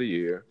belt for the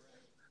year.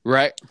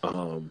 Right.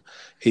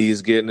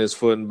 He's getting his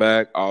footing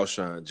back.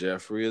 Alshon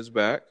Jeffrey is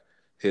back.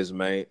 His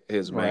main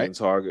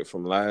target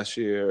from last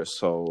year.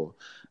 So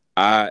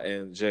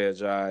and Jay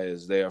Ajayi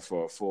is there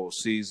for a full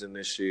season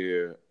this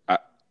year. I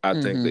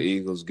think the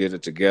Eagles get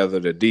it together.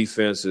 The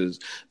defenses,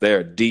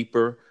 they're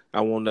deeper.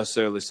 I won't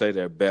necessarily say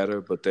they're better,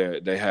 but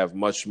they have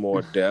much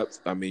more depth.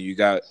 I mean, you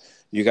got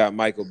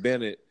Michael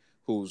Bennett,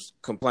 who's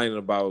complaining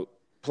about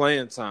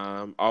playing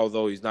time,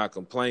 although he's not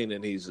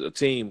complaining. He's a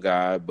team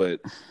guy,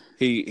 but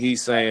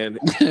he's saying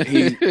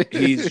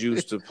he's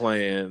used to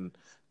playing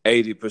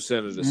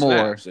 80% of the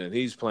snaps, and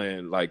he's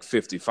playing like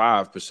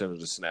 55% of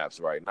the snaps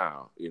right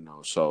now.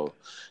 So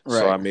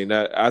I mean,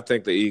 I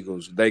think the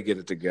Eagles, they get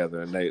it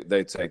together and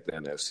they take the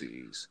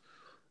NFC East.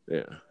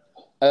 Yeah.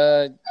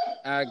 I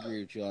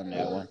agree with you on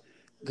that one,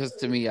 because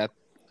to me, I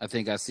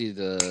think I see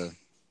because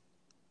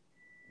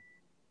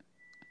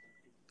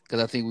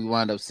I think we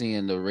wind up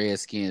seeing the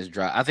Redskins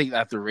drop. I think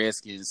after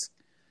Redskins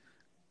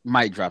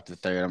might drop to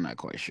third. I'm not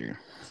quite sure.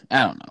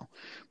 I don't know,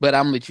 but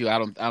I'm with you. I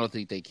don't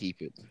think they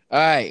keep it. All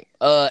right,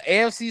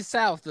 AFC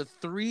South, the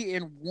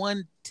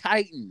 3-1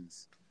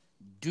 Titans.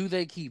 Do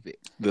they keep it?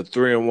 The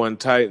 3-1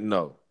 Titan?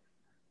 No.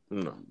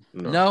 You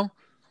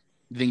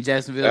think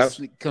Jacksonville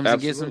comes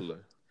and gets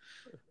them?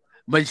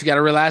 But you got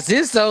to realize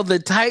this, though. The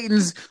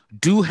Titans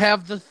do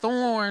have the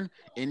thorn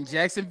in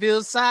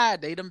Jacksonville's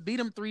side. They done beat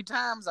them 3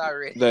 times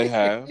already. They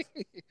have.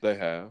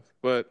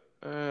 But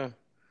I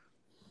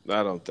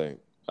don't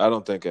think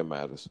it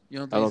matters.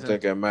 I don't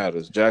think it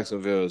matters.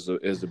 Jacksonville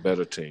is the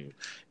better team.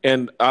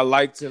 And I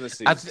like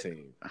Tennessee's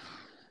team.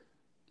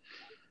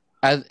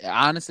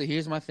 Honestly,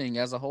 here's my thing.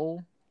 As a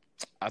whole,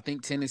 I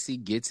think Tennessee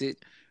gets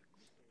it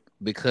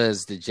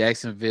because the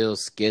Jacksonville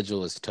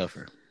schedule is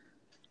tougher.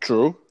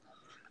 True.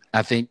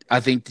 I think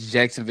the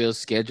Jacksonville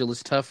schedule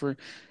is tougher,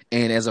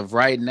 and as of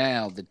right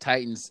now, the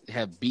Titans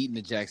have beaten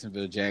the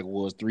Jacksonville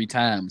Jaguars 3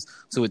 times.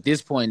 So at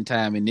this point in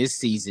time in this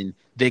season,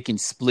 they can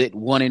split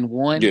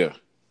 1-1. Yeah,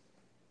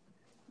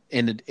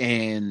 and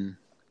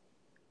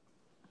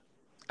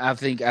I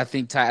think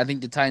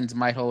the Titans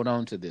might hold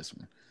on to this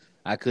one.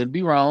 I could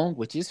be wrong,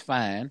 which is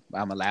fine.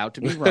 I'm allowed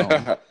to be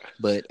wrong,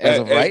 but as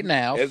of right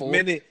now,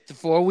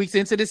 4 weeks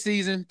into the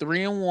season,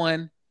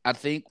 3-1, I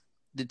think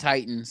the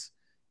Titans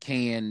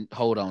can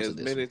hold on to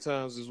this. As many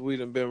times as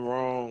we've been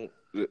wrong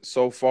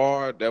so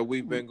far that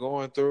we've been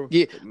going through.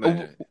 Yeah,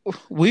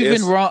 we've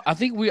been wrong.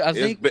 We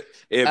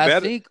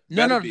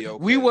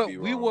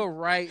were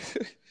right.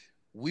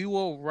 We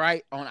were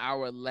right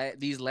on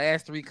these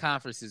last 3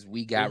 conferences.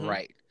 We got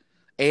right.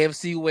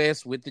 AFC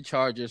West with the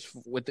Chargers,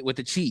 with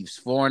the Chiefs,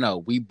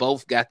 4-0. We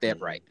both got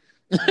that right.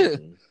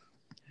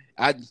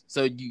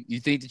 So you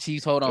think the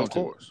Chiefs hold on?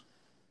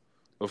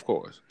 Of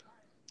course.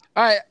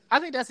 All right, I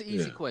think that's an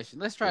easy question.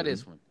 Let's try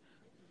this one.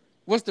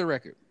 What's the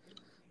record?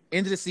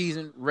 End of the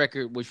season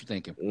record, what you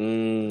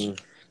thinking?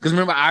 Because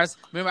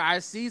remember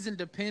our season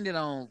depended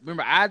on.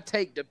 Remember,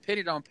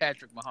 depended on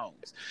Patrick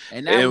Mahomes,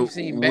 and now we've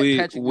seen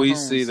Patrick Mahomes. We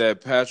see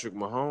that Patrick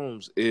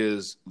Mahomes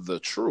is the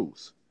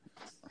truth.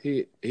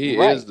 He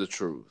right. is the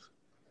truth.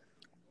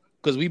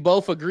 Because we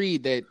both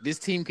agreed that this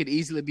team could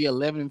easily be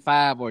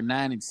 11-5 or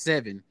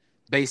 9-7,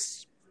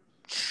 based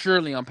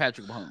surely on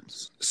Patrick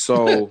Mahomes.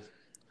 So,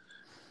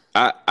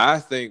 I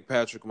think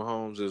Patrick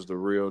Mahomes is the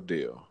real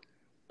deal.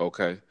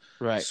 Okay.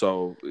 Right.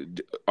 So,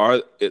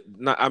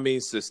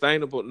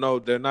 sustainable? No,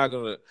 they're not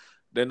gonna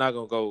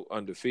go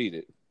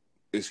undefeated.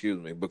 Excuse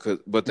me,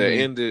 but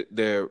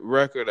their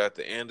record at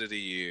the end of the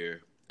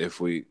year, if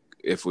we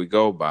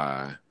go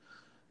by,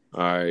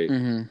 all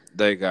right,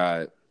 they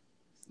got.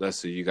 Let's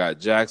see, you got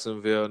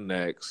Jacksonville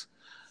next.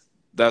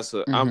 That's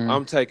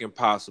I'm taking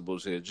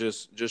possibles here,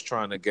 just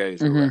trying to gauge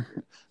the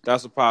record.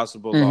 That's a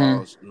possible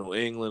loss. New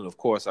England, of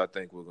course, I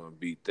think we're gonna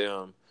beat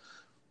them.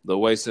 The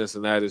way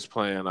Cincinnati's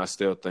playing, I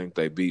still think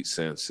they beat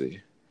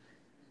Cincy.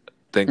 I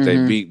think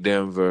they beat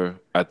Denver.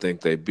 I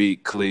think they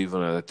beat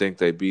Cleveland. I think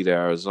they beat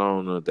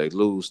Arizona. They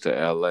lose to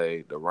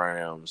LA, the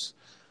Rams.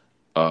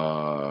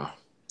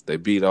 They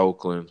beat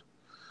Oakland.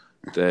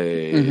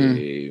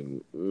 They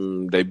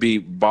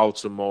beat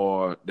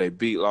Baltimore. They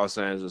beat Los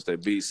Angeles. They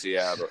beat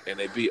Seattle, and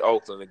they beat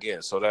Oakland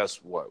again. So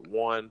that's what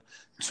 1,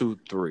 2,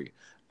 3.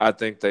 I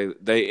think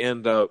they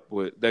end up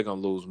with they're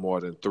gonna lose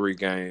more than 3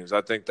 games.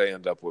 I think they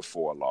end up with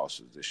 4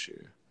 losses this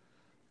year.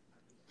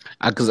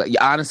 Because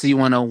honestly, you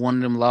want to know one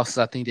of them losses?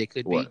 I think they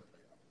could be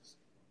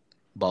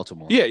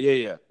Baltimore.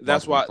 Yeah.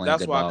 That's why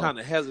I kind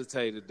of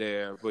hesitated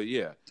there, but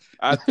yeah,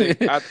 I think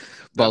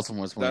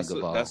Baltimore's playing good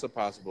ball. That's a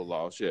possible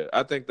loss. Yeah,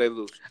 I think they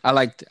lose. I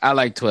like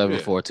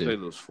 12-4 too. They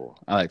lose 4.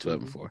 I like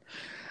 12-4. All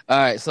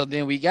right, so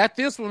then we got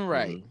this one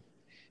right.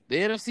 The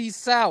NFC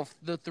South,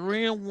 the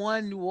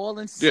 3-1 New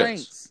Orleans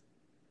Saints.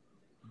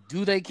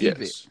 Do they keep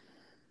it?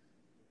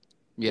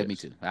 Yeah, me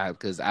too.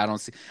 Because I don't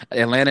see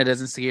Atlanta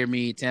doesn't scare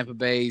me. Tampa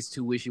Bay's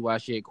too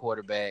wishy-washy at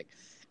quarterback,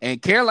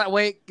 and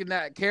Carolina.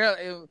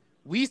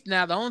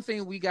 The only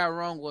thing we got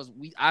wrong was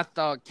I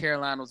thought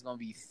Carolina was going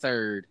to be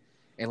third,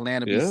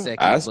 Atlanta be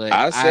second. I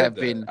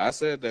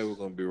said they were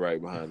going to be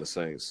right behind the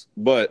Saints,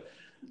 but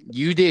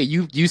you did.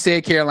 You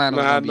said Carolina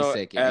was going to be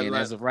second, and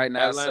as of right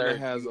now, Atlanta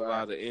has a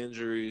lot of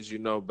injuries,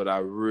 but I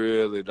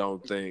really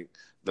don't think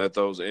that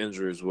those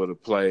injuries would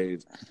have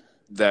played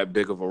that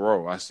big of a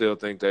role. I still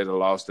think they'd have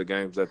lost the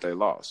games that they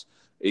lost,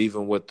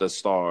 even with the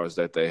stars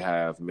that they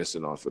have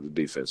missing off of the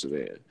defensive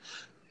end.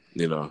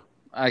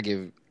 I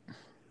give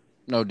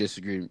no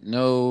disagreement,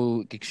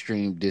 no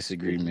extreme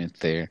disagreement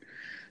there.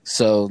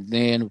 So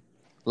then,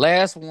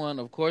 last one,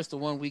 of course, the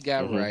one we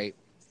got right,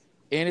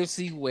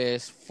 NFC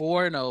West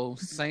 4-0,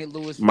 St.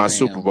 Louis Rams. My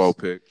Super Bowl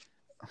pick.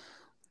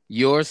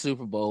 Your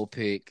Super Bowl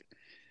pick.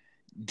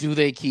 Do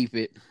they keep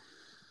it?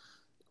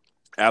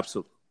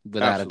 Absolutely,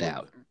 without a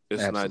doubt.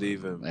 It's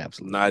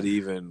not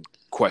even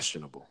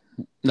questionable.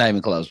 Not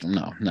even close.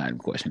 No, not even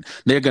question.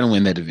 They're going to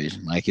win that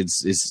division. Like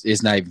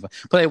it's not even.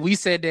 But we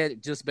said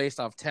that just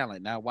based off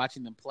talent. Now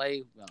watching them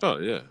play. Oh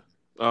yeah.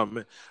 Oh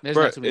man.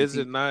 Bro, is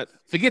it not?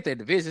 Forget that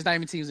division. It's not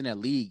even teams in that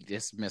league.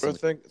 Just messing.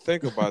 Bro,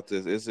 think about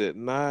this. Is it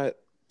not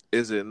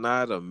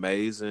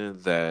amazing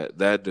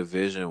that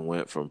division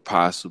went from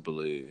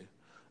possibly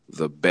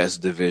the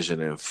best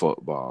division in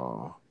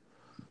football,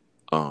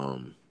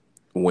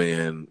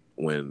 when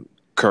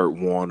Kurt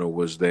Warner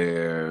was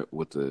there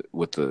with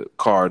the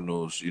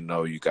Cardinals,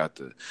 you got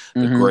the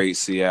great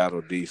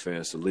Seattle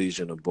defense, the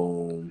Legion of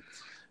Boom,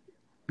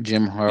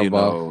 Jim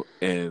Harbaugh,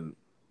 and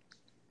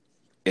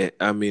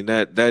I mean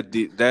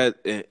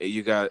that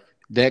you got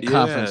that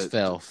conference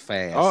fell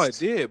fast. Oh, it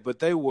did, but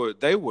they were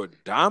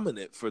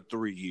dominant for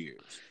 3 years.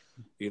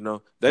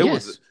 There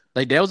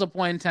was a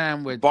point in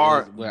time where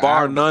bar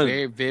none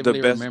very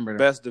vividly the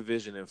best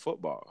division in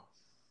football.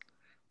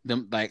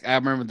 I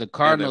remember the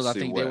Cardinals. NFC I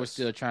think West. They were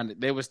still trying to.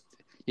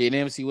 In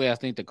NFC West. I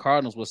think the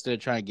Cardinals were still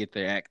trying to get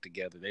their act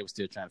together. They were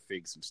still trying to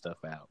figure some stuff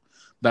out.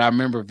 But I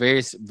remember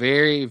very,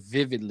 very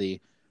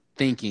vividly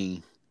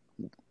thinking,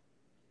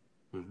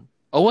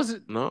 "Oh, was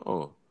it?"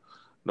 No.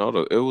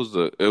 It was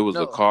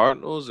the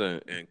Cardinals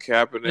and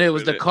Kaepernick. It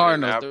was the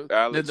Cardinals.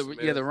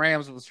 The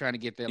Rams was trying to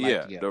get their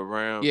life together. The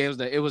Rams. Yeah,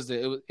 it was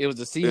the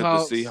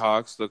Seahawks, the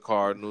Seahawks, the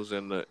Cardinals,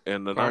 and the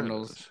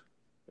Cardinals.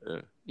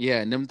 Niners.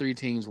 Yeah, and them 3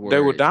 teams they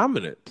were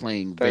dominant,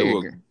 playing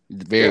very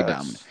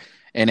dominant,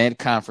 and that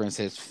conference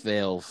has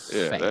fell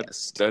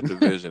fast. That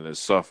division has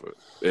suffered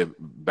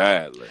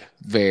badly,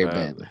 very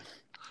badly.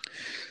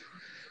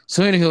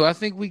 So anywho, I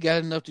think we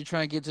got enough to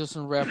try and get this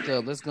one wrapped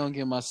up. Let's go and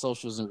get my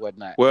socials and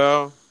whatnot.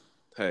 Well,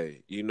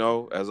 hey,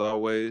 as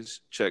always,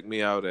 check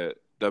me out at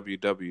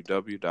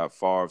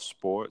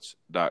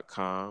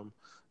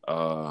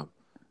www.favresports.com.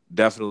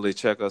 Definitely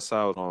check us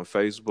out on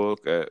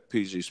Facebook at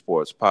PG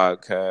Sports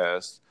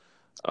Podcast.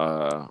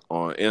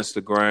 On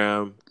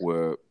Instagram,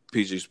 we're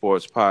PG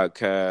Sports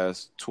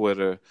Podcast.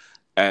 Twitter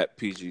at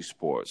PG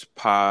Sports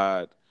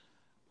Pod.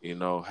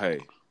 Hey,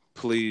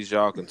 please,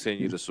 y'all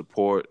continue to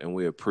support, and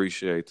we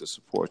appreciate the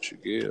support you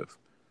give.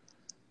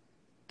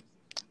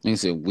 Like I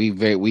said, we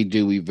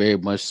very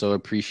much so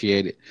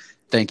appreciate it.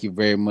 Thank you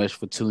very much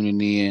for tuning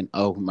in.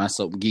 Oh,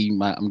 I'm giving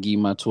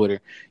my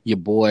Twitter. Your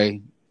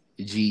boy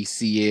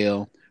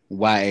GCL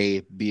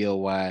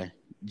YABOY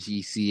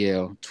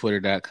GCL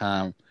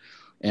Twitter.com.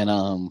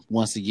 And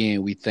once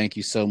again, we thank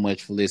you so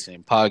much for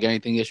listening. Paul, got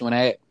anything else you want to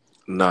add?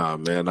 Nah,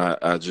 man.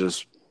 I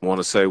just want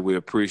to say we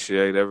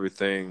appreciate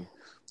everything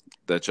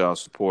that y'all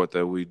support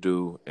that we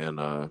do,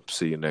 and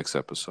see you next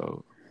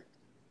episode.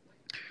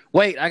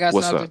 Wait, I got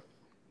something. Up?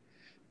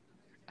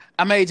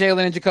 I made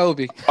Jalen and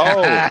Jacoby.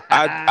 Oh,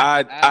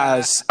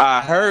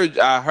 I heard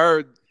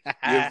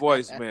your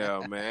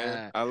voicemail,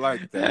 man. I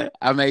like that.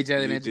 I made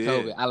Jalen and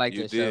Jacoby. I like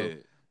that show,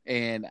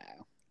 and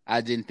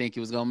I didn't think it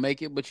was gonna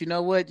make it, but you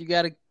know what? You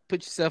got to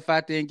put yourself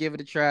out there and give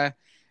it a try.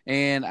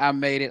 And I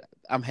made it.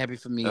 I'm happy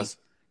for me.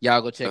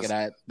 Y'all go check it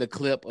out. The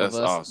clip of us,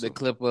 awesome. The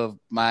clip of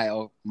my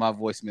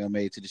voicemail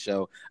made to the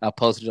show. I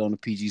posted it on the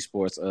PG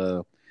Sports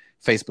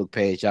Facebook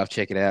page. Y'all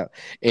check it out.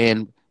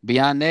 And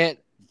beyond that,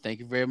 thank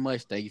you very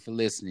much. Thank you for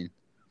listening.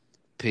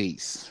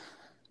 Peace.